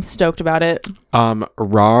one and I'm stoked about it.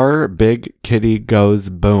 Rar Big Kitty Goes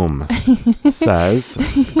Boom says,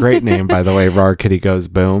 great name, by the way, Rar Kitty Goes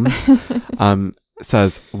Boom,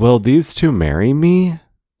 says, will these two marry me?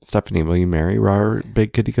 Stephanie, will you marry Rar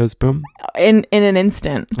Big Kitty Goes Boom? In an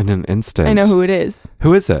instant. In an instant. I know who it is.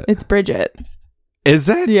 Who is it? It's Bridget. Is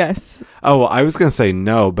it? Yes. Oh, well, I was going to say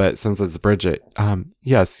no, but since it's Bridget,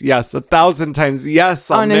 yes, 1,000 times yes,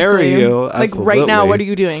 I'll marry you. Like right now, what are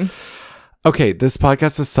you doing? Okay, this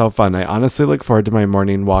podcast is so fun. I honestly look forward to my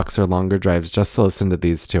morning walks or longer drives just to listen to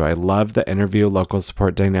these two. I love the interview, local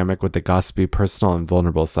support dynamic with the gossipy, personal, and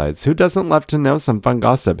vulnerable sides. Who doesn't love to know some fun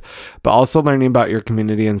gossip? But also learning about your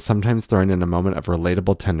community and sometimes throwing in a moment of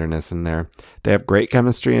relatable tenderness in there. They have great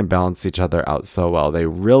chemistry and balance each other out so well. They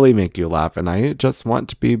really make you laugh, and I just want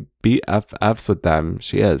to be BFFs with them.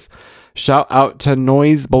 She is. Shout out to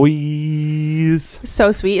Noise Boys.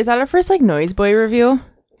 So sweet. Is that our first Noise Boy review?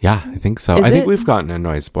 Yeah, I think so. Is I think it? we've gotten a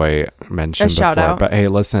Noise Boy mention before. shout out. But hey,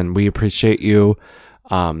 listen, we appreciate you.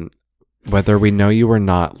 Whether we know you or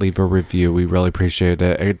not, leave a review. We really appreciate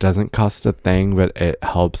it. It doesn't cost a thing, but it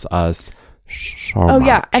helps us so much.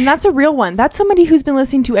 Yeah, and that's a real one. That's somebody who's been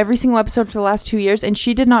listening to every single episode for the last 2 years, and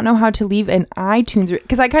she did not know how to leave an iTunes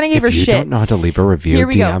because I kind of gave her If you shit. don't know how to leave a review, Here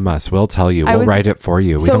we go. DM us. We'll tell you. I We'll was- write it for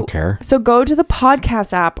you. We don't care. So go to the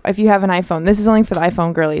podcast app if you have an iPhone. This is only for the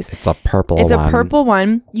iPhone girlies. It's a purple It's one. a purple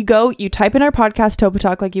one. You type in our podcast, Topa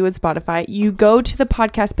Talk, like you would Spotify. You go to the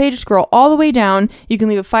podcast page, scroll all the way down. You can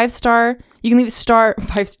leave a 5-star. You can leave a star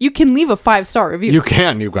 5. You can leave a 5-star review. You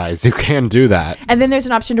can, you guys. You can do that. And then there's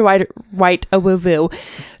an option to write a review.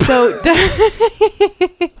 So,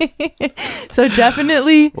 so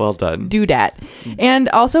definitely Well done. do that. And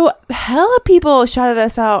also, hella people shouted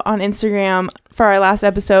us out on Instagram for our last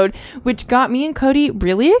episode, which got me and Cody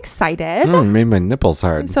really excited. Made my nipples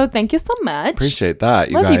hard. So thank you so much. Appreciate that,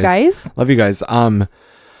 you Love guys. you guys. Love you guys.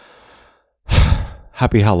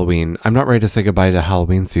 Happy Halloween. I'm not ready to say goodbye to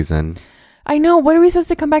Halloween season. I know. What are we supposed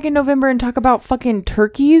to come back in November and talk about fucking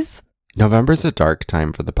turkeys? November's a dark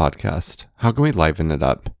time for the podcast. How can we liven it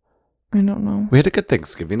up? I don't know. We had a good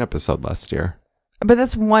Thanksgiving episode last year. But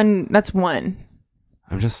that's one.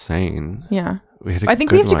 I'm just saying. Yeah. I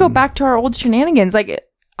think we have to go back to our old shenanigans. Like,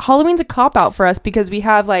 Halloween's a cop out for us because we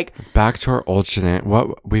have like back to our old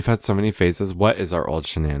What we've had so many phases. What is our old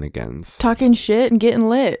shenanigans? talking shit and getting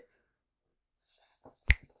lit.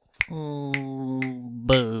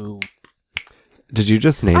 Boo. Did you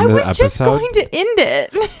just name I the was episode? just going to end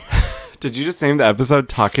it. Did you just name the episode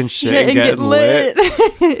 "Talking Shit, Shit and Getting Lit"?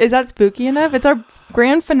 Is that spooky enough? It's our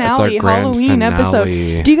grand finale, It's our grand Halloween episode.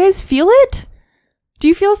 finale. Do you guys feel it? Do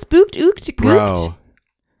you feel spooked, ooked, gooked? Bro,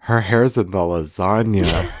 her hair's in the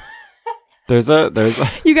lasagna. There's a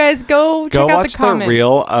You guys go check go out watch the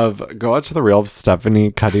comments. go watch the reel of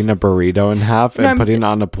Stephanie cutting a burrito in half No, and I'm putting it st-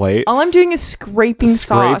 on a plate. All I'm doing is scraping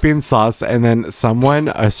sauce. And then someone,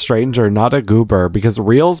 a stranger, not a goober, because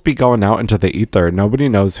reels be going out into the ether. Nobody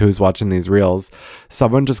knows who's watching these reels.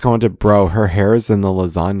 Someone just going to, bro, her hair is in the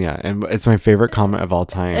lasagna. And it's my favorite comment of all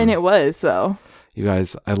time. And it was, though. You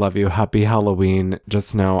guys, I love you. Happy Halloween.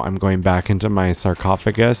 Just know I'm going back into my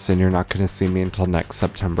sarcophagus and you're not going to see me until next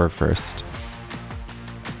September 1st.